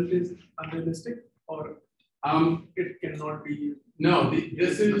this result is unrealistic, or it cannot be. No,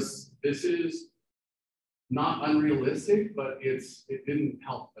 this is not unrealistic, but it didn't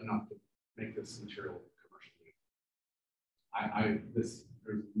help enough to make this material commercially. There's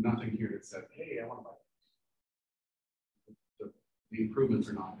nothing here that said, hey, I want to buy it. The improvements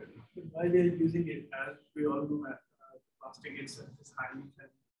are not good enough. Why they're using it, as we all know, plastic itself is highly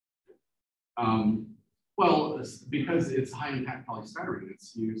flammable. Well, it's because it's high impact polystyrene.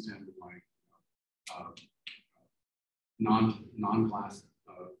 It's used in like non-glass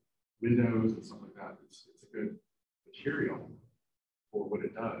windows and stuff like that. It's a good material for what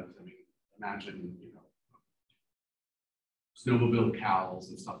it does. I mean, imagine, you know, snowmobile cowls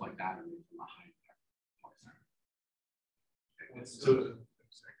and stuff like that. I mean, from a high impact polystyrene.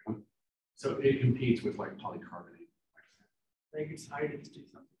 So it competes with like polycarbonate. Like it's high density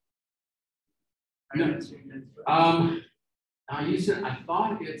something. No. I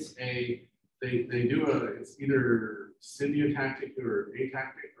thought it's it's either symbiotic or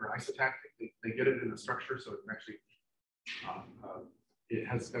atactic or isotactic. They get it in a structure, so it's actually it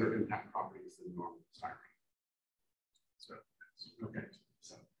has better impact properties than normal styrene. So okay.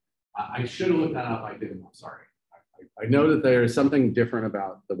 So I should have looked that up. I didn't. I'm sorry. I know that there is something different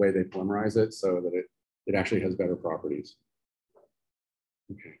about the way they polymerize it, so that it actually has better properties.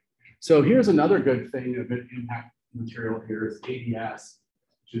 Okay. So here's another good thing, a good impact material here is ABS,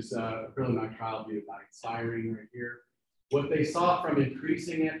 which is acrylonitrile butadiene styrene right here. What they saw from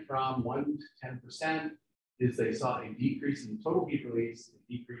increasing it from 1 to 10% is they saw a decrease in total heat release, a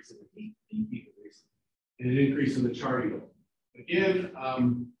decrease in the heat release, and an increase in the char yield. Again,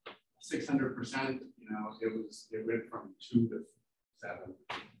 600%. You know, it went from 2 to 7.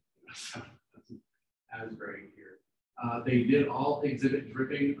 So as great here. They did all exhibit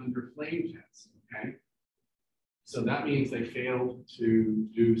dripping under flame tests. Okay, so that means they failed to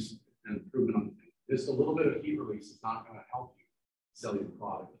do an improvement on Just a little bit of heat release is not going to help you sell your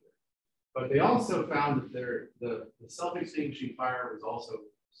product. But they also found that the self-extinguishing fire was also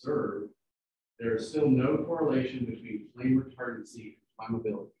observed. There is still no correlation between flame retardancy and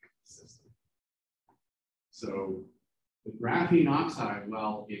flammability of the system. So the graphene oxide,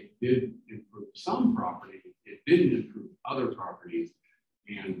 well, it did improve some properties, it didn't improve other properties,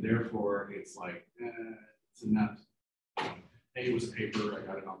 and therefore it's like, it's a nut. Hey, it was a paper, I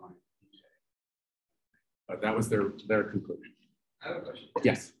got it on my DJ. But that was their conclusion. I have a question.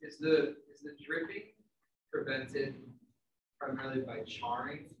 Yes. Is the dripping prevented primarily by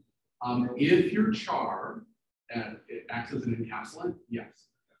charring? If your char, it acts as an encapsulant, yes.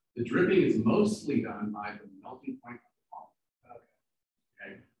 The dripping is mostly done by the melting point of the polymer.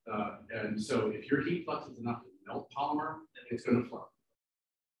 Okay. And so if your heat flux is enough to melt polymer, then it's going to flow.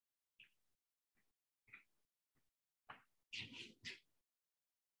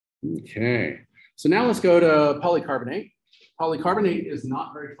 Okay. So now let's go to polycarbonate. Polycarbonate is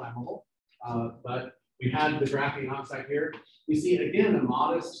not very flammable, but we had the graphene oxide here. We see again a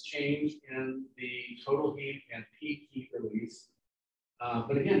modest change in the total heat and peak heat release,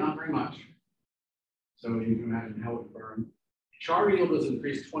 but again, not very much. So you can imagine how it would burn. Char yield was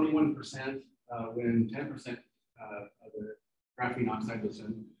increased 21% when 10% of the graphene oxide was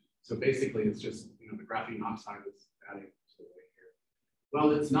in. So basically, it's just the graphene oxide is adding to the weight here.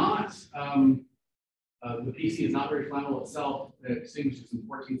 Well, it's not. The PC is not very flammable itself. It extinguishes in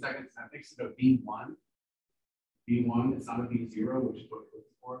 14 seconds. That makes it a V1. V1, it's not a V0, which is what we're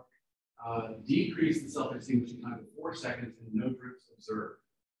looking for. Decrease the self-extinguishing time to 4 seconds and no drips observed.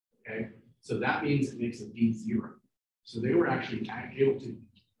 Okay, so that means it makes a V0. So they were actually able to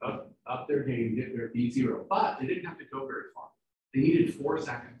up their game, get their V0, but they didn't have to go very far. They needed 4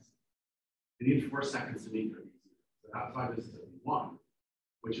 seconds. They needed 4 seconds to meet their V0. So that's why this is a V1,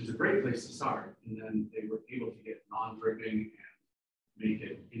 which is a great place to start. And then they were able to get non-dripping and make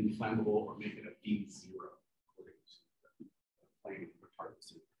it inflammable or make it a V0. Flame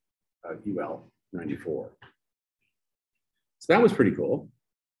retardancy, UL 94. So that was pretty cool.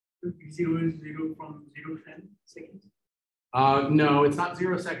 V0 is 0 from 0 to 10 seconds. No, it's not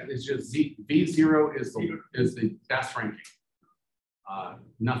 0 seconds. It's just V0 is the best ranking.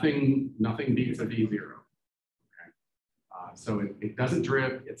 Nothing beats a V0. Okay. So it doesn't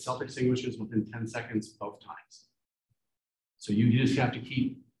drip. It self-extinguishes within 10 seconds both times. So you just have to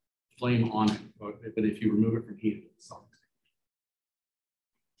keep flame on it. But if you remove it from heat, it's self-extinguishes.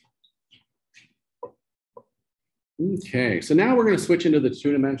 Okay, so now we're going to switch into the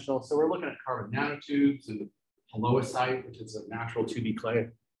two-dimensional. So we're looking at carbon nanotubes and the halloysite, which is a natural 2D clay.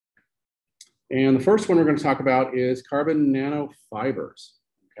 And the first one we're going to talk about is carbon nanofibers.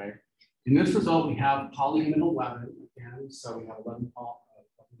 Okay, in this result, we have polyimide 11 again. So we have 11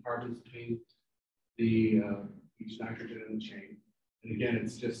 carbons between the each nitrogen in the chain. And again,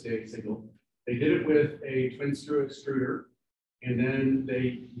 it's just a single. They did it with a twin screw extruder. And then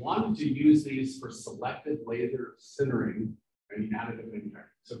they wanted to use these for selective laser sintering and additive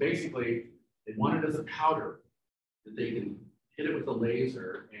manufacturing. So basically, they want it as a powder that they can hit it with a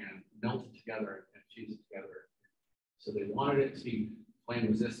laser and melt it together and fuse it together. So they wanted it to be flame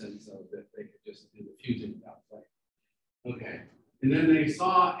resistant so that they could just do the fusing without flame. Okay, and then they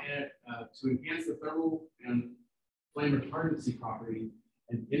saw it to enhance the thermal and flame retardancy property,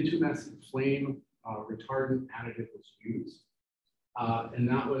 an intumescent flame retardant additive was used. And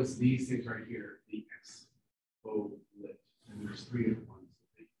that was these things right here, the exfolit. And there's 3 different ones that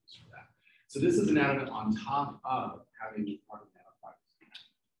they use for that. So this is an additive on top of having carbon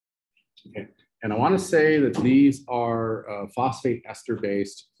nanofibers. Okay, and I want to say that these are phosphate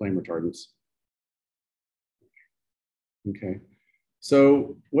ester-based flame retardants. Okay,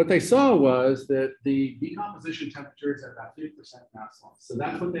 so what they saw was that the decomposition temperature is at about 50% mass loss. So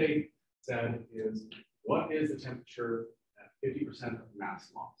that's what they said is, what is the temperature 50% of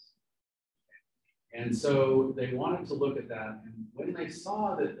mass loss? And so they wanted to look at that. And when they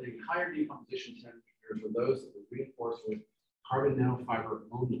saw that the higher decomposition temperatures were those that were reinforced with carbon nanofiber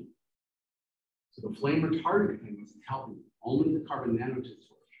only. So the flame retardant thing was helping only the carbon nanotubes.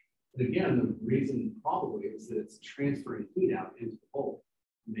 And again, the reason probably is that it's transferring heat out into the hole,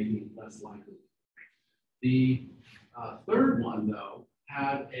 making it less likely. The third one, though,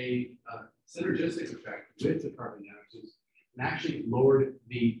 had a synergistic effect with the carbon nanotubes and actually lowered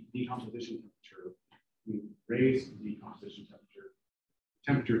the decomposition temperature. We raised the decomposition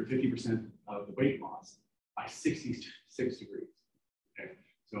temperature at 50% of the weight loss by 66 degrees. Okay,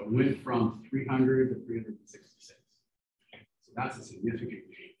 so it went from 300 to 366. So that's a significant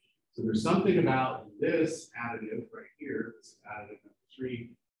gain. So there's something about this additive right here, this additive number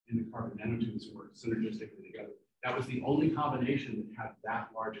 3, and the carbon nanotubes work synergistically together. That was the only combination that had that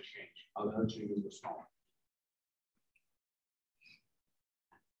large a change. All the other changes were smaller.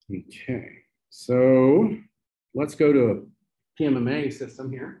 Okay, so let's go to a PMMA system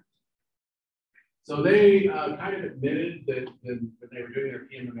here. So they kind of admitted that when they were doing their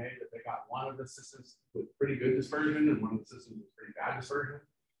PMMA that they got one of the systems with pretty good dispersion and one of the systems with pretty bad dispersion.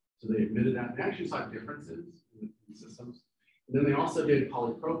 So they admitted that. They actually saw differences in the systems. And then they also did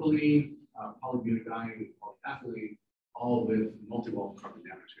polypropylene, polybutadiene, and polyethylene, all with multi-wall carbon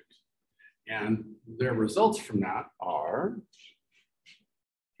nanotubes. And their results from that are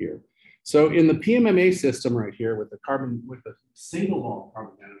here. So in the PMMA system right here with the single wall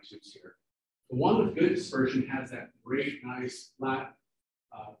carbon nanotubes here, the one with good dispersion has that great, nice, flat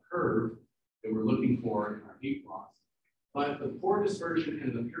curve that we're looking for in our heat loss. But the poor dispersion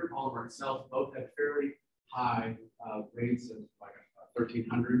and the pure polymer itself both had fairly high rates of like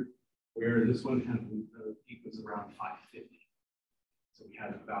 1300, where this one had the peak was around 550. So we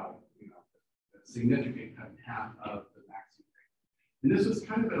had about, a significant kind of half of the maximum rate. And this was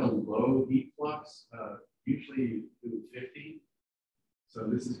kind of at a low heat flux, usually 50. So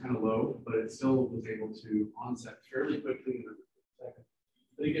this is kind of low, but it still was able to onset fairly quickly in a second.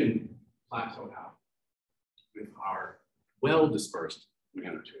 But again, plateaued out with our well-dispersed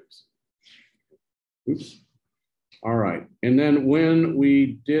nanotubes. Oops. All right. And then when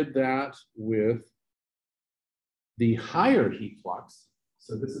we did that with the higher heat flux,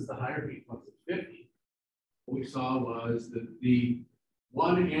 so this is the higher heat flux of 50, what we saw was that the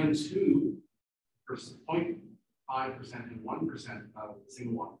 1 and 2 0.5% and 1% of the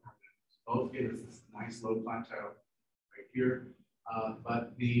single wall both gave us this nice low plateau right here.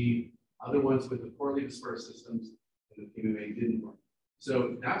 But the other ones with the poorly dispersed systems in the PMMA didn't work.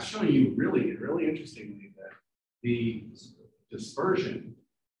 So that's showing you really interestingly that the dispersion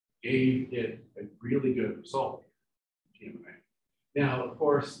gave it a really good result in PMMA. Now, of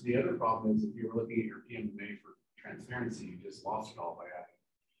course, the other problem is if you were looking at your PMMA for transparency, you just lost it all by adding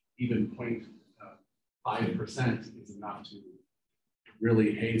even 0.5% is enough to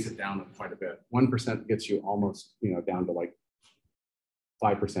really haze it down quite a bit. 1% gets you almost, down to like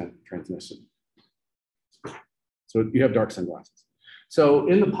 5% transmission. So you have dark sunglasses. So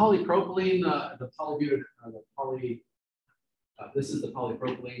in the polypropylene, this is the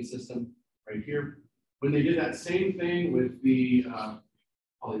polypropylene system right here. When they did that same thing with the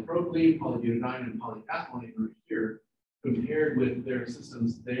polypropylene, polybutadiene, and polyethylene right here, compared with their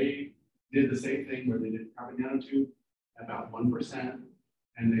systems, they did the same thing where they did carbon nanotube about 1%,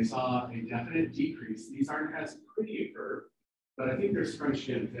 and they saw a definite decrease. These aren't as pretty a curve, but I think they're scrunched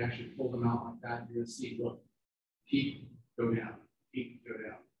in. If they actually pull them out like that, you're gonna see, look, peak, go down, peak, go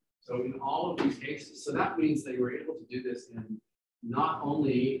down. So in all of these cases, so that means they were able to do this in not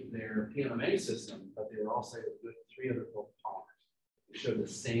only their PMMA system, but they were also with 3 other polymers that show the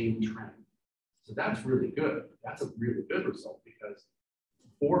same trend. So that's really good. That's a really good result because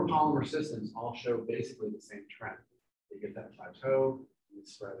 4 polymer systems all show basically the same trend. They get that plateau and they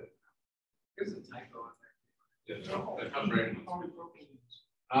spread it. There's a typo on there. Yeah, no, that's not right.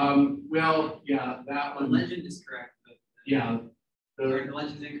 Well, yeah, that The one. legend is correct, but Yeah. the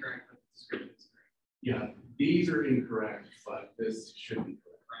legend is incorrect, but the description is correct. Yeah, these are incorrect, but this should be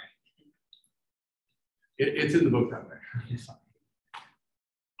correct. Right. It's in the book that way.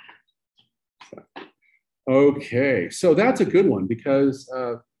 Okay, so that's a good one because,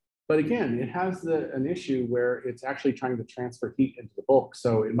 but again, it has an issue where it's actually trying to transfer heat into the bulk.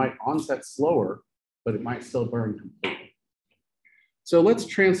 So it might onset slower, but it might still burn completely. So let's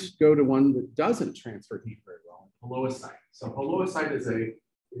go to one that doesn't transfer heat very well, halloysite. So halloysite is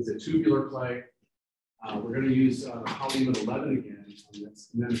a tubular clay. We're going to use polyimide 11 again on this,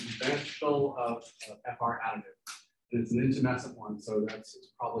 and then it's conventional FR additive. And it's an intumescent one, so it's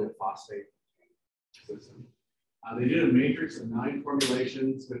probably a phosphate system. They did a matrix of 9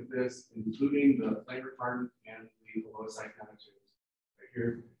 formulations with this, including the flame retardant and the halloysite nanotubes. Right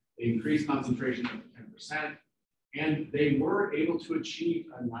here, they increased concentration up to 10%, and they were able to achieve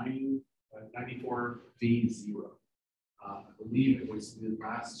a 94 V0. I believe it was the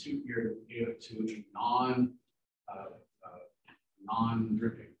last 2 years that we gave it to a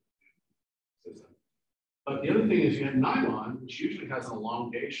non-dripping system. But the other thing is you have nylon, which usually has an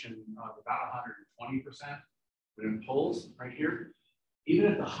elongation of about 120% when it pulls right here.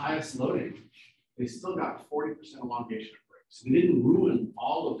 Even at the highest loading, they still got 40% elongation of break. So they didn't ruin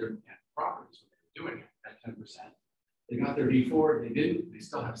all of their properties when they were doing it at 10%. They got their V4, they didn't. They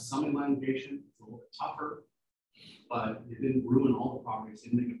still have some elongation. It's a little bit tougher, but it didn't ruin all the properties.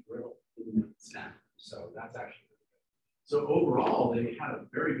 It didn't make it brittle, it didn't make it snap. So that's actually really good. So overall, they had a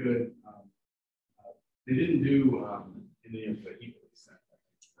very good, they didn't do any of the heat release.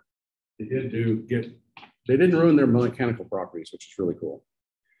 They didn't ruin their mechanical properties, which is really cool.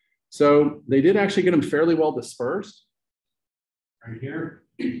 So they did actually get them fairly well dispersed. Right here,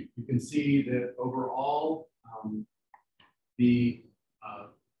 you can see that overall, the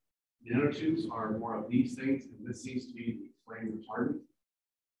nanotubes are more of these things, and this seems to be the flame retardant.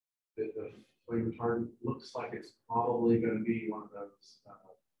 The flame retardant looks like it's probably going to be one of those. I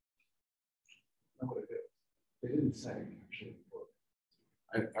don't know what it is. They didn't say actually.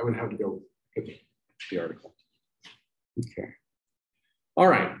 I would have to go with the article. Okay. All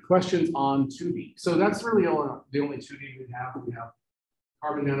right. Questions on 2D. So that's really the only 2D we have. We have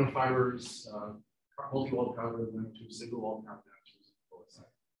carbon nanofibers, multi-walled carbon nanotubes, single-walled carbon nanotubes.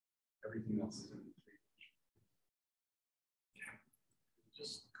 Everything else is in 3D.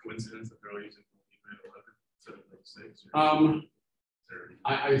 Just coincidence that they're all using 11 instead of 6.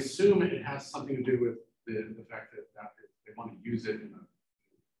 I assume it has something to do with the fact that they want to use it in a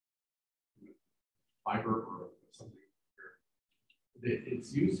fiber or something.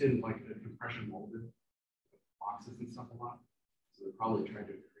 It's used in like the compression molded boxes and stuff a lot. So they're probably trying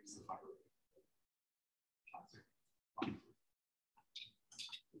to increase the fiber.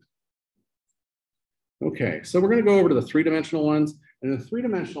 Okay, so we're going to go over to the 3-dimensional ones. And in the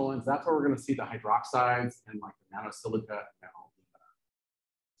 3-dimensional ones, that's where we're going to see the hydroxides and like the nanosilica.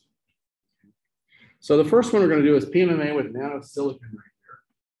 So the first one we're going to do is PMMA with nanosilicon right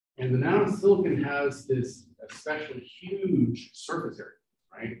here. And the nanosilicon has this especially huge surface area,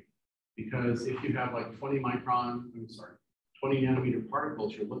 right? Because if you have like 20 nanometer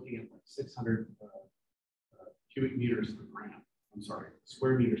particles, you're looking at like 600 cubic meters per gram.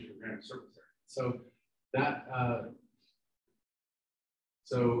 Square meters per gram surface area. So that,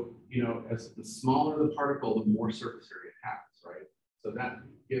 as the smaller the particle, the more surface area it has, right? So that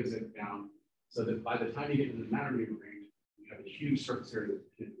gives it down so that by the time you get into the nanometer range, you have a huge surface area.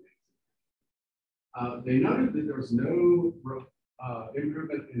 They noted that there was no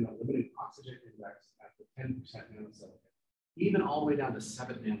improvement in the limiting oxygen index at the 10% nanosilicon, even all the way down to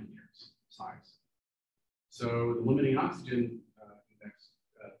 7 nanometers size. So the limiting oxygen index,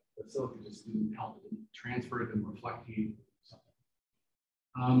 the silicon just didn't help. It didn't transfer, it didn't reflect heat, something.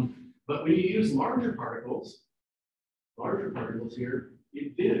 But when you use larger particles here,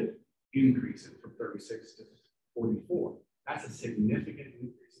 it did increase it from 36 to 44. That's a significant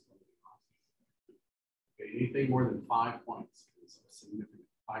increase in limiting oxygen. Okay, anything more than 5 points is a significant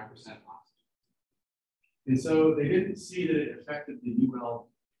 5% oxygen. And so they didn't see that it affected the UL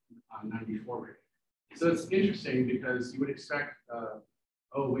 94 rate. So it's interesting because you would expect,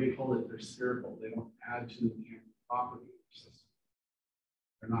 oh, wait, hold it, they're spherical. They don't add to the mechanical property of the system.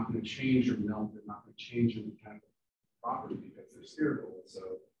 They're not going to change or melt. They're not going to change the mechanical property because they're spherical.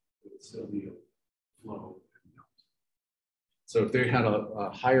 So it would still be a flow and melt. So if they had a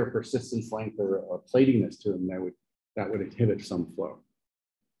higher persistence length or a platiness to them, that would inhibit some flow.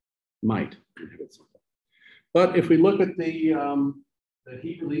 Might inhibit some flow. But if we look at the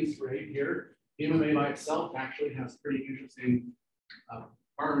heat release rate here, PMMA by itself actually has pretty interesting.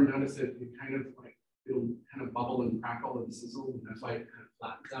 Notice that it kind of like it'll kind of bubble and crackle and sizzle, and that's why it kind of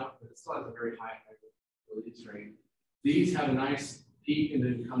flattens out. But it still has a very high release rate. These have a nice peak and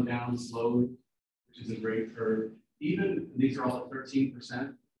then come down slowly, which is a great curve. Even these are all at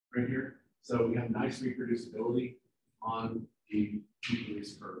 13% right here, so we have nice reproducibility on the heat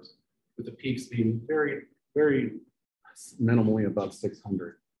release curves, with the peaks being very, very minimally above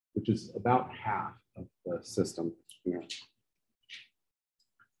 600, which is about half of the system. Yeah.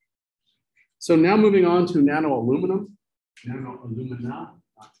 So now moving on to nanoaluminum, nanoalumina, not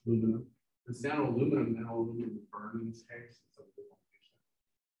aluminum. This nanoaluminum burn in this case.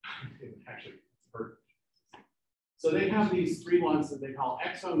 It actually hurt. So they have these 3 ones that they call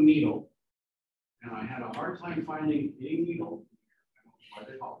exo needle, and I had a hard time finding a needle. I don't know why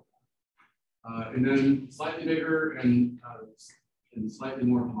they call it that. And then slightly bigger and slightly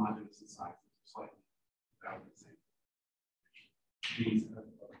more homogeneous in size, slightly about the same. These have a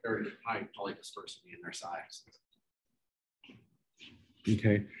very high polydispersity in their size.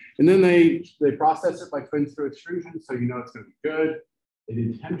 Okay, and then they process it by twin screw extrusion, so you know it's going to be good. They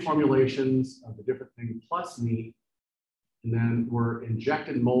did 10 formulations of the different things plus meat, and then were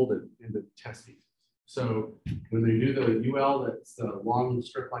injected molded into test pieces. So when they do the UL, that's the long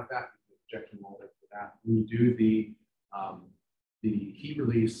strip like that, injection molded for that. When you do the heat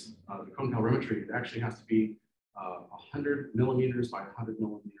release, the cone calorimetry, it actually has to be 100 millimeters by 100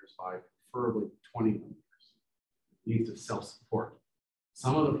 millimeters by preferably 20 millimeters. It needs to self-support.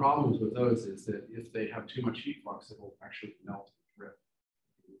 Some of the problems with those is that if they have too much heat flux, it will actually melt and drip.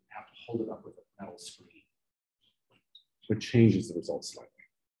 You have to hold it up with a metal screen, which changes the results slightly.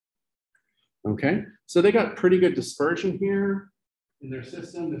 Okay, so they got pretty good dispersion here in their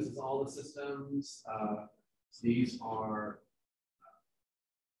system. This is all the systems. These are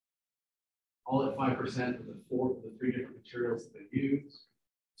all at 5% of the three different materials that they use.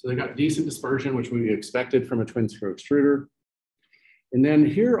 So they got decent dispersion, which we expected from a twin screw extruder. And then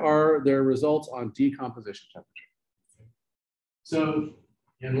here are their results on decomposition temperature. So,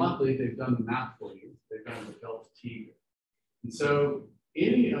 and luckily they've done the math for you. They've done the delta T. And so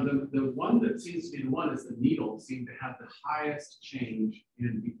any of them, the one that seems to be the one is the needle seemed to have the highest change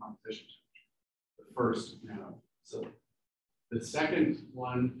in decomposition temperature. The first nano. So the second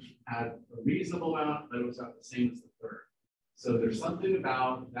one had a reasonable amount, but it was about the same as the third. So there's something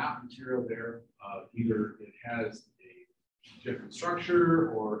about that material there. Either it has a different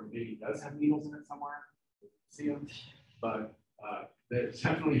structure, or maybe it does have needles in it somewhere. See them, but it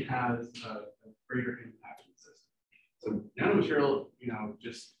definitely has a greater impact on the system. So nanomaterial,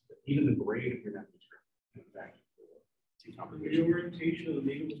 just even the grade of your nanomaterial can affect decomposition. The orientation of the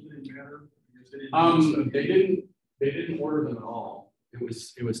needles didn't matter. They didn't order them at all.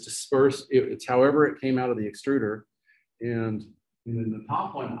 It was dispersed. It's however it came out of the extruder. And then the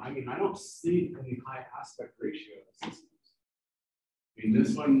top one, I mean, I don't see any high aspect ratio systems. I mean,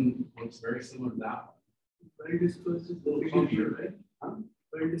 this one looks very similar to that one. Very dispersed is the bigger three, right? Huh?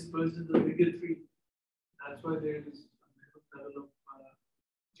 Very dispersed is the bigger three. That's why there is a level of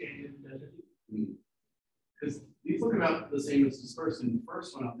change in density. Because these look about the same as dispersed. And the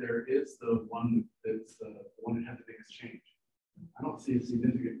first one up there is the one that's the one that had the biggest change. I don't see a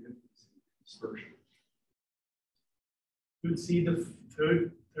significant difference in dispersion. You'll see the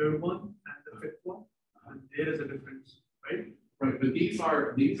third one and the fifth one, and there is a difference, right? Right, but these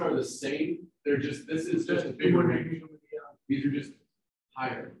are the same. They're just, this is just a bigger range. These are just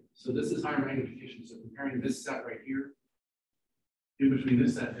higher. So this is higher magnification. So comparing this set right here, in between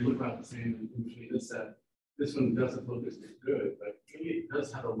this set, they look about the same. And in between this set, this one doesn't look as good, but maybe it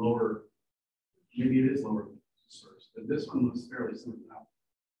does have a lower, maybe it is lower dispersed. But this one looks fairly similar to that one.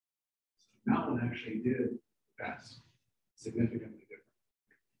 So that one actually did best, significantly different.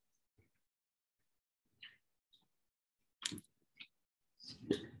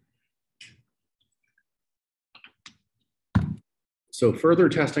 So further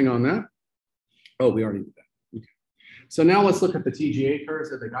testing on that. Oh, we already did that. Okay. So now let's look at the TGA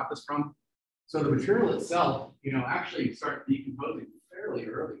curves that they got this from. So the material itself, actually starts decomposing fairly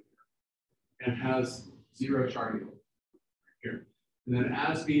early here and has zero char yield here. And then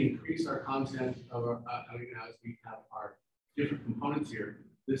as we increase our content of our, as we have our different components here,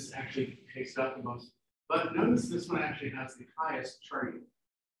 this actually takes up the most. But notice this one actually has the highest char yield.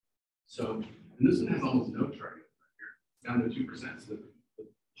 So, and this one has almost no char yield right here, down to 2%. So the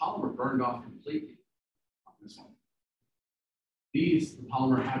polymer burned off completely on this one. The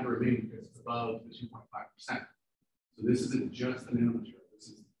polymer had to remain because it's above the 2.5%. So this isn't just the nanomaterial. This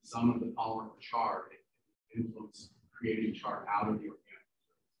is some of the polymer char influence creating char out of the organic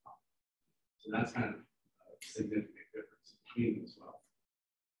material. So that's kind of a significant difference between them as well.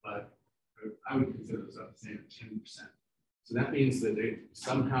 But I would consider this about the same at 10%. So that means that they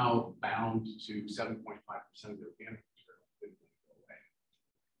somehow bound to 7.5% of the organic material. Didn't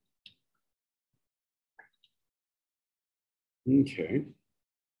go away. Okay.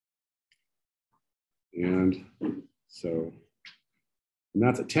 And so, and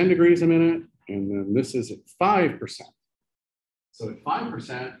that's at 10 degrees a minute. And then this is at 5%. So at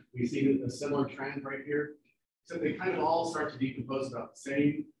 5%, we see a similar trend right here. So they kind of all start to decompose about the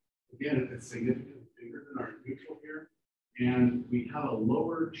same. Again, it's significantly bigger than our neutral here. And we have a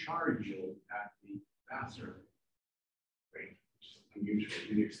lower char yield at the faster rate, which is unusual.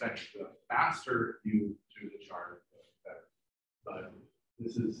 You'd expect the faster you do the char, the better. But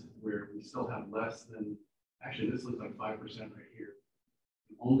this is where we still have less than, actually this looks like 5% right here.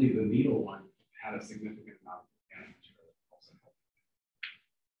 And only the needle one had a significant amount of organic material also.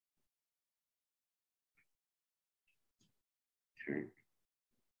 Okay.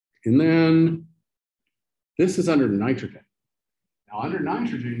 And then this is under nitrogen. Now under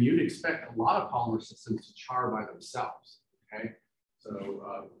nitrogen, you'd expect a lot of polymer systems to char by themselves, okay? So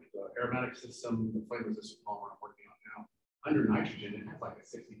the aromatic system, the flame resistant polymer I'm working on now, under nitrogen, it has like a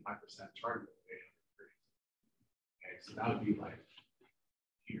 65% char yield at 800 degrees. Okay, so that would be like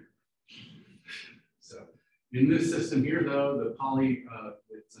here. So in this system here, though, the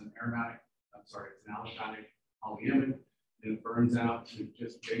it's an aromatic, it's an aliphatic polyamide, and it burns out to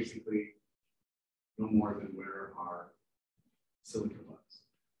just basically no more than where our silica was.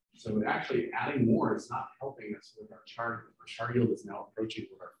 So actually adding more is not helping us with our char. Our char yield is now approaching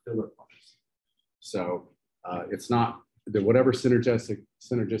with our filler points. So it's not the whatever synergistic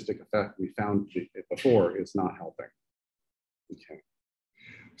effect we found before is not helping. Okay.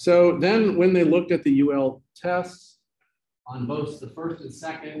 So then when they looked at the UL tests on both the first and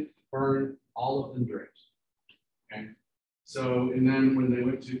second burn, all of them dripped. Okay. So, and then when they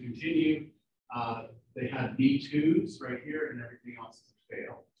went to continue, they had B2s right here and everything else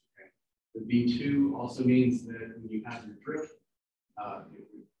failed. Okay. The B2 also means that when you have your drip,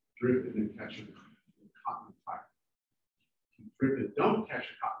 you drip and then catch a cotton on fire. If you drip and don't catch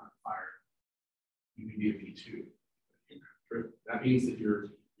a cotton on fire, you can be a B2. Drip, that means that you're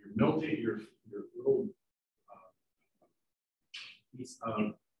melting your little piece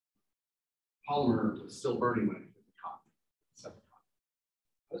of polymer was still burning when it hit the cotton.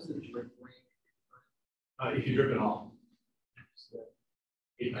 How does the drip rank? If you drip it off.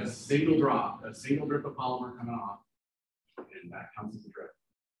 A single drip of polymer coming off, and that counts as a drip.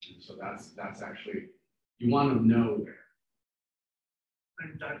 And so that's actually, you want to know there.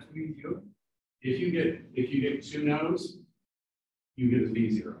 And that means you. If you get 2 no's, you get a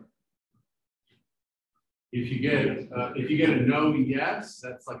V0. If you get a no yes,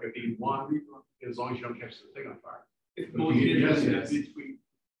 that's like a V1, as long as you don't catch the thing on fire. If But both if you get yes, yes, yes,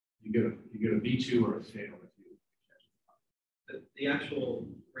 you get a V2 or a fail if you catch The actual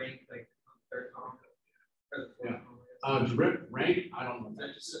rank, like third column. Or the fourth Yeah. column, drip rank, I don't know. Is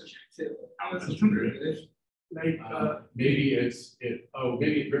that just subjective? How much That's drip? like Maybe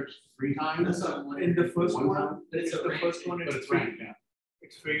maybe it drips 3 times. That's not one. in the first One one, time? it's the first one, But it's ranked, yeah.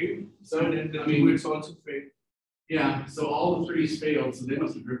 it's failed. So, And then the I mean, 2 is also failed. Yeah, so all the 3's failed, so they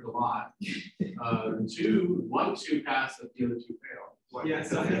must have dripped a lot. 1, 2 passed, but the other 2 failed. Yeah,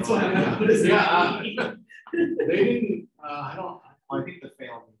 so Yeah. that's what I noticed. Yeah, they didn't, I don't, I think the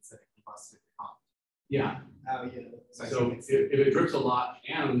fail means that it must have come. yeah. Oh, yeah. So if it drips a lot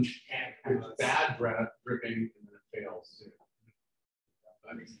and it's bad dripping, and then it fails too.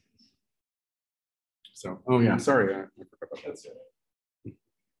 That makes sense. So, oh yeah, sorry. I forgot about that.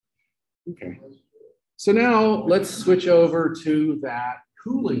 Okay. So now let's switch over to that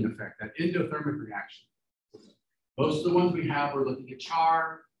cooling effect, that endothermic reaction. Most of the ones we have are looking at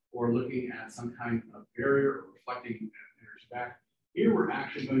char or looking at some kind of barrier or reflecting energy back. Here we're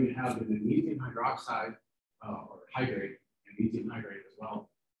actually going to have an magnesium hydroxide or hydrate, magnesium hydrate as well,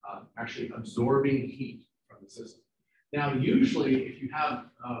 actually absorbing heat from the system. Now, usually if you have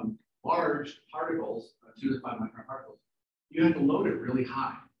large particles, 2 to 5 micron particles, you have to load it really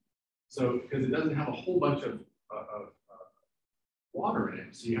high. So, because it doesn't have a whole bunch of water in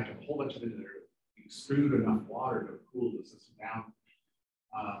it, so you have to have a whole bunch of it in there to extrude enough water to cool the system down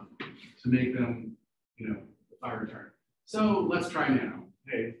to make them, the fire retardant. So let's try nano.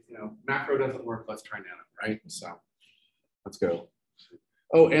 Hey, macro doesn't work. Let's try nano, right? So let's go.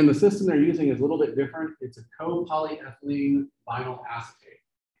 Oh, and the system they're using is a little bit different. It's a copolyethylene vinyl acetate.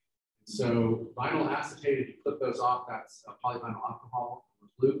 So vinyl acetate, if you clip those off, that's a polyvinyl alcohol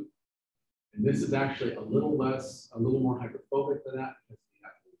loop. And this is actually a little more hydrophobic than that.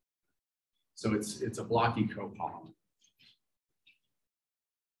 So it's a blocky copolymer.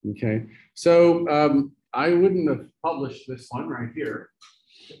 Okay, so I wouldn't have published this one right here.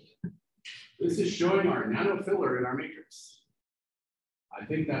 This is showing our nanofiller in our matrix. I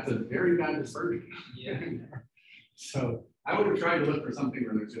think that's a very bad dispersion. Yeah. So I would have tried to look for something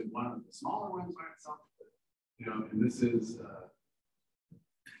where there's just one of the smaller ones by itself. And this is.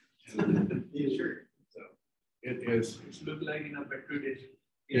 Yeah, sure. So it is. It's look like in a petri dish.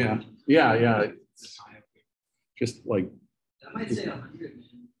 Yeah. It's just like. That might say 100, man.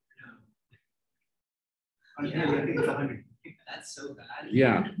 No. I think it's 100. That's so bad.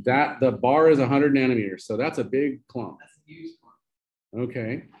 Yeah, the bar is 100 nanometers, so that's a big clump. That's a huge one.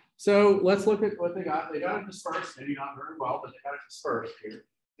 Okay, so let's look at what they got. They got it dispersed, maybe not very well, but they got it dispersed here.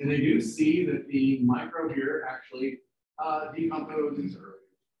 And they do see that the micro here actually decomposes earlier.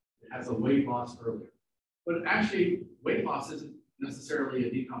 It has a weight loss earlier. But actually, weight loss isn't necessarily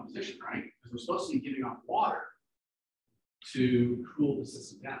a decomposition, right? Because we're supposed to be giving off water to cool the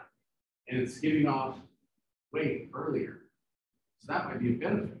system down. And it's giving off weight earlier. So that might be a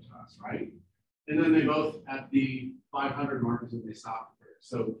benefit to us, right? And then they both at the 500 markers that they stopped there.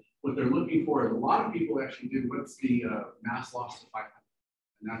 So what they're looking for is a lot of people actually do what's the mass loss to 500.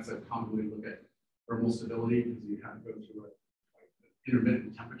 And that's a common way to look at thermal stability because you have to go through an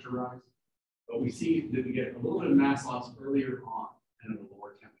intermittent temperature rise. But we see that we get a little bit of mass loss earlier on and at a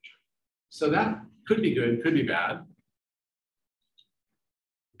lower temperature. So that could be good, could be bad.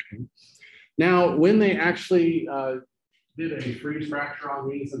 Okay. Now, when they actually did a freeze fracture on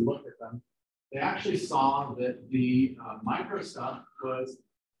these and looked at them, they actually saw that the micro stuff was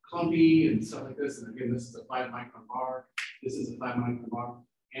clumpy and stuff like this. And again, this is a 5-micron bar. This is a 5-micron bar.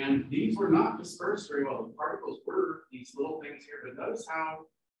 And these were not dispersed very well. The particles were these little things here, but notice how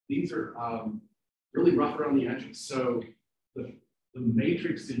these are really rough around the edges. So the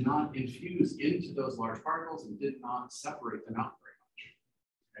matrix did not infuse into those large particles and did not separate them out very much.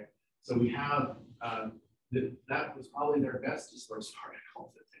 Okay, so we have that was probably their best dispersed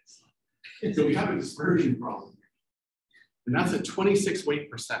particle. So we have a dispersion problem, and that's at 26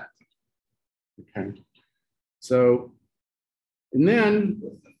 weight %. Okay, so and then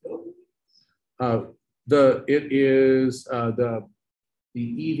it is the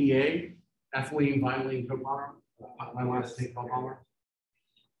EVA, ethylene vinylene copolymer, vinyl acetate copolymer.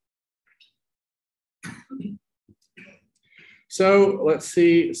 So let's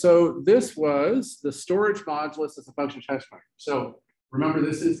see. So this was the storage modulus as a function test factor. So remember,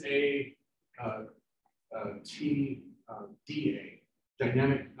 this is a DA,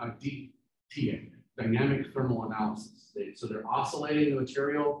 dynamic DTA, dynamic thermal analysis. So they're oscillating the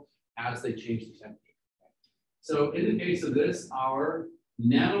material as they change the temperature. So in the case of this, our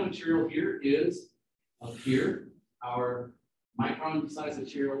nanomaterial here is up here. Our micron size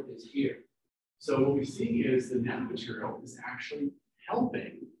material is here. So what we see is the nanomaterial is actually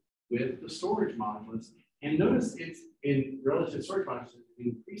helping with the storage modulus. And notice it's in relative storage modulus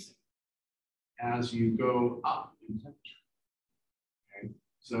increasing as you go up in temperature. Okay,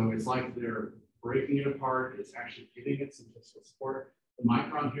 so it's like they're breaking it apart. It's actually giving it some physical support. The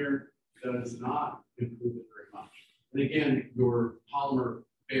micron here does not improve it very much. And again, your polymer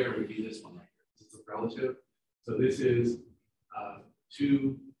pair would be this one right here. It's a relative. So this is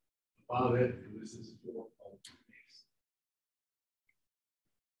 2 above it, and this is 4 above the base.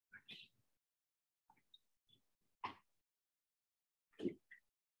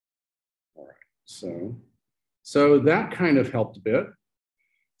 All right, so that kind of helped a bit.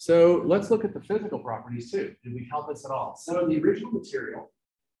 So let's look at the physical properties too. Did we help us at all? So the original material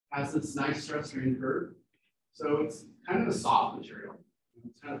has this nice stress strain curve. So it's kind of a soft material.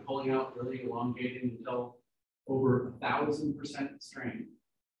 It's kind of pulling out, really elongating until over 1,000% strain.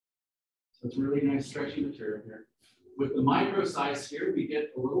 So it's a really nice stretchy material here. With the micro size here, we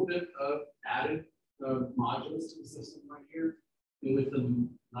get a little bit of added modulus to the system right here. And with the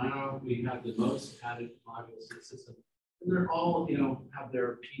nano, we have the most added modulus to the system. And they're all, have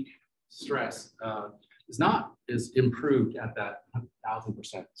their peak stress is improved at that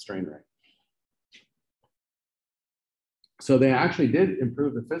 1,000% strain rate. So they actually did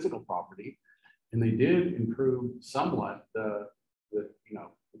improve the physical property, and they did improve somewhat the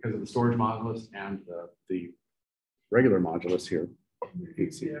because of the storage modulus and the regular modulus here.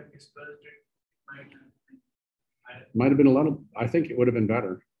 Might have been a lot of, I think it would have been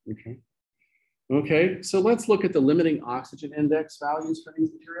better. Okay. Okay, so let's look at the limiting oxygen index values for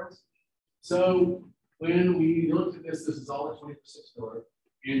these materials. So when we looked at this is all at 20% filler.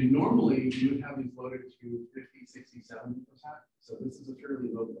 And normally you would have these loaded to 50, 60, 70%. So this is a fairly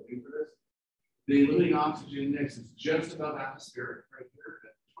low loading for this. The limiting oxygen index is just above atmospheric right here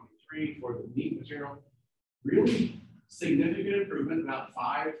at 23 for the neat material. Really significant improvement, about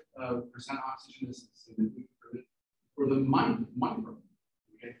 5% oxygen is a significant improvement for the micro.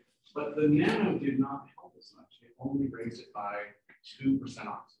 Okay, but the nano did not help as much. It only raised it by 2%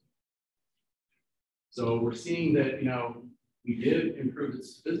 oxygen. So we're seeing that we did improve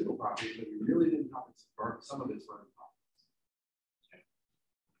its physical properties, but we really didn't help some of its burning properties.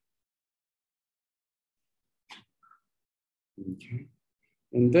 Okay.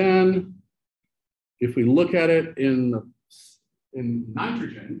 And then if we look at it in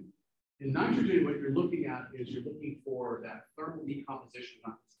nitrogen, what you're looking at is you're looking for that thermal decomposition,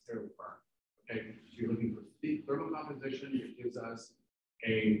 not necessarily burn. Okay, so you're looking for thermal composition. It gives us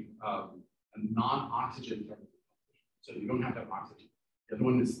a non-oxygen thermal composition. So you don't have to have oxygen. The other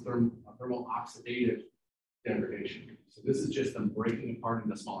one is thermal oxidative degradation. So this is just them breaking apart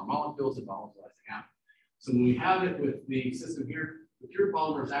into smaller molecules and volatilizing out. So when we have it with the system here, the pure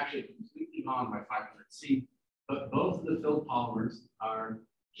polymer is actually completely gone by 500C, but both of the filled polymers are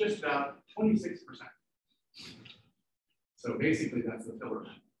just about 26%. So basically that's the filler.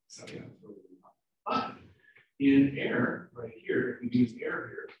 So yeah, it's really but in air, right here, if we use air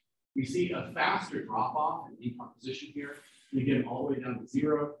here, we see a faster drop off in decomposition here. We get all the way down to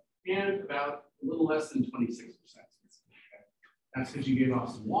 0 and about a little less than 26%. That's because you gave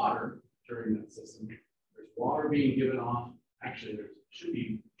off some water during that system. There's water being given off. Actually, there should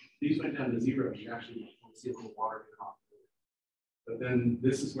be, these went down to 0. You actually don't see a little water given off. But then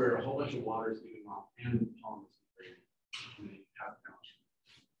this is where a whole bunch of water is giving off and the polymers are breaking.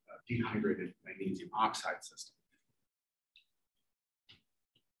 dehydrated magnesium oxide system.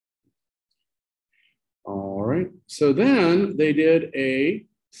 All right, so then they did a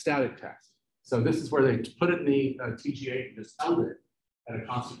static test. So this is where they put it in the TGA and just held it at a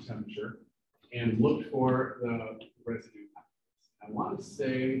constant temperature and looked for the residue. I want to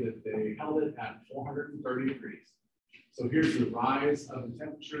say that they held it at 430 degrees. So here's the rise of the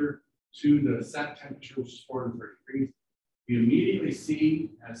temperature to the set temperature, which is 430 degrees. You immediately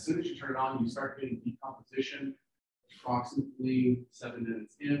see, as soon as you turn it on, you start getting decomposition approximately 7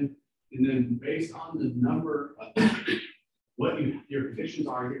 minutes in. And then based on the number of what your conditions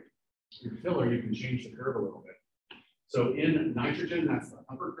are, your filler, you can change the curve a little bit. So in nitrogen, that's the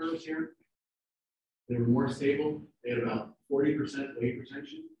upper curves here. They were more stable. They had about 40% weight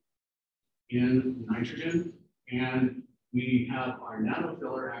retention in nitrogen. And we have our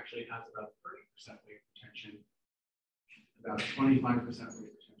nanofiller actually has about 30% weight retention, about 25%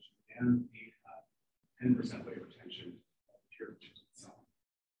 weight retention, and 10% weight retention of pure itself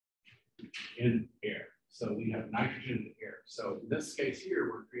in air. So we have nitrogen and air. So in this case here,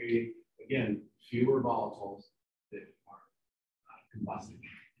 we're creating, again, fewer volatiles that are combusting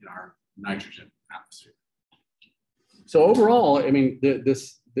in our nitrogen atmosphere. So overall, I mean,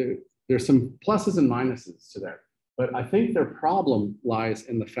 there's some pluses and minuses to that. But I think their problem lies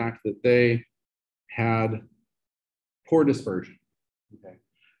in the fact that they had poor dispersion. Okay.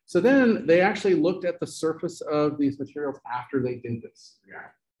 So then they actually looked at the surface of these materials after they did this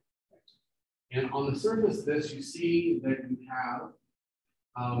reaction. And on the surface of this, you see that you have,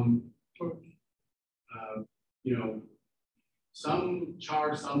 you know, some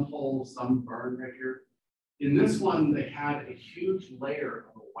char, some holes, some burn right here. In this one, they had a huge layer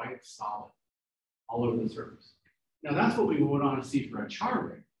of a white solid all over the surface. Now that's what we would want to see for a char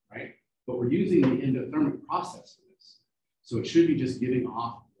rig, right? But we're using the endothermic process for this. So it should be just giving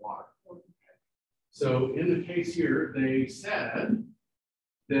off water. So in the case here, they said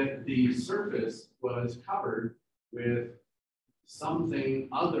that the surface was covered with something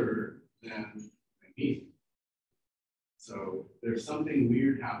other than magnesium. So there's something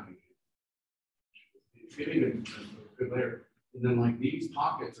weird happening. It's giving a good layer. And then like these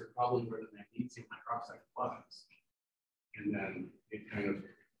pockets are probably where the magnesium hydroxide was. And then it kind of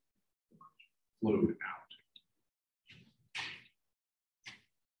flew out.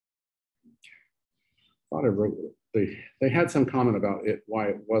 Thought I wrote it. They had some comment about it, why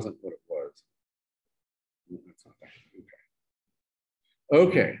it wasn't what it was. No, that's not that. Okay.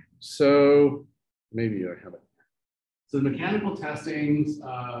 Okay, so maybe I have it. So the mechanical testings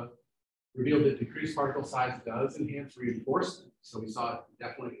revealed that decreased particle size does enhance reinforcement. So we saw it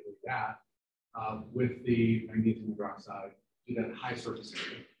definitely with that with the magnesium hydroxide to that high surface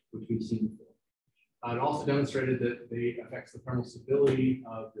area, which we've seen before. It also demonstrated that the affects the thermal stability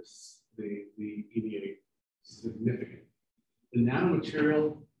of the EVA significantly. The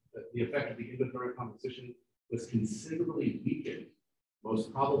nanomaterial, the effect of the endothermic composition was considerably weakened,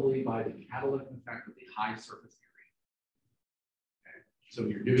 most probably by the catalytic effect of the high surface area. Okay. So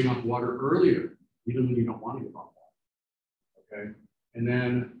you're giving off water earlier, even when you don't want to give off water. Okay, and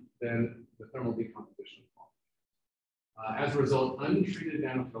then the thermal decomposition. As a result, untreated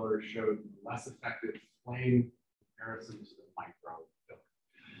nanofillers showed less effective flame in comparison to the microfiller.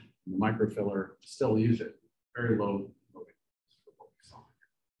 The microfiller still used it very low for what we saw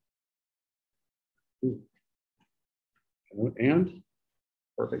here. And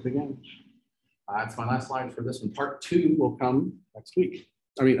perfect again. That's my last slide for this one. Part 2 will come next week.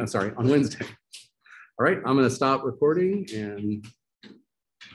 I mean, I'm sorry, on Wednesday. All right, I'm going to stop recording and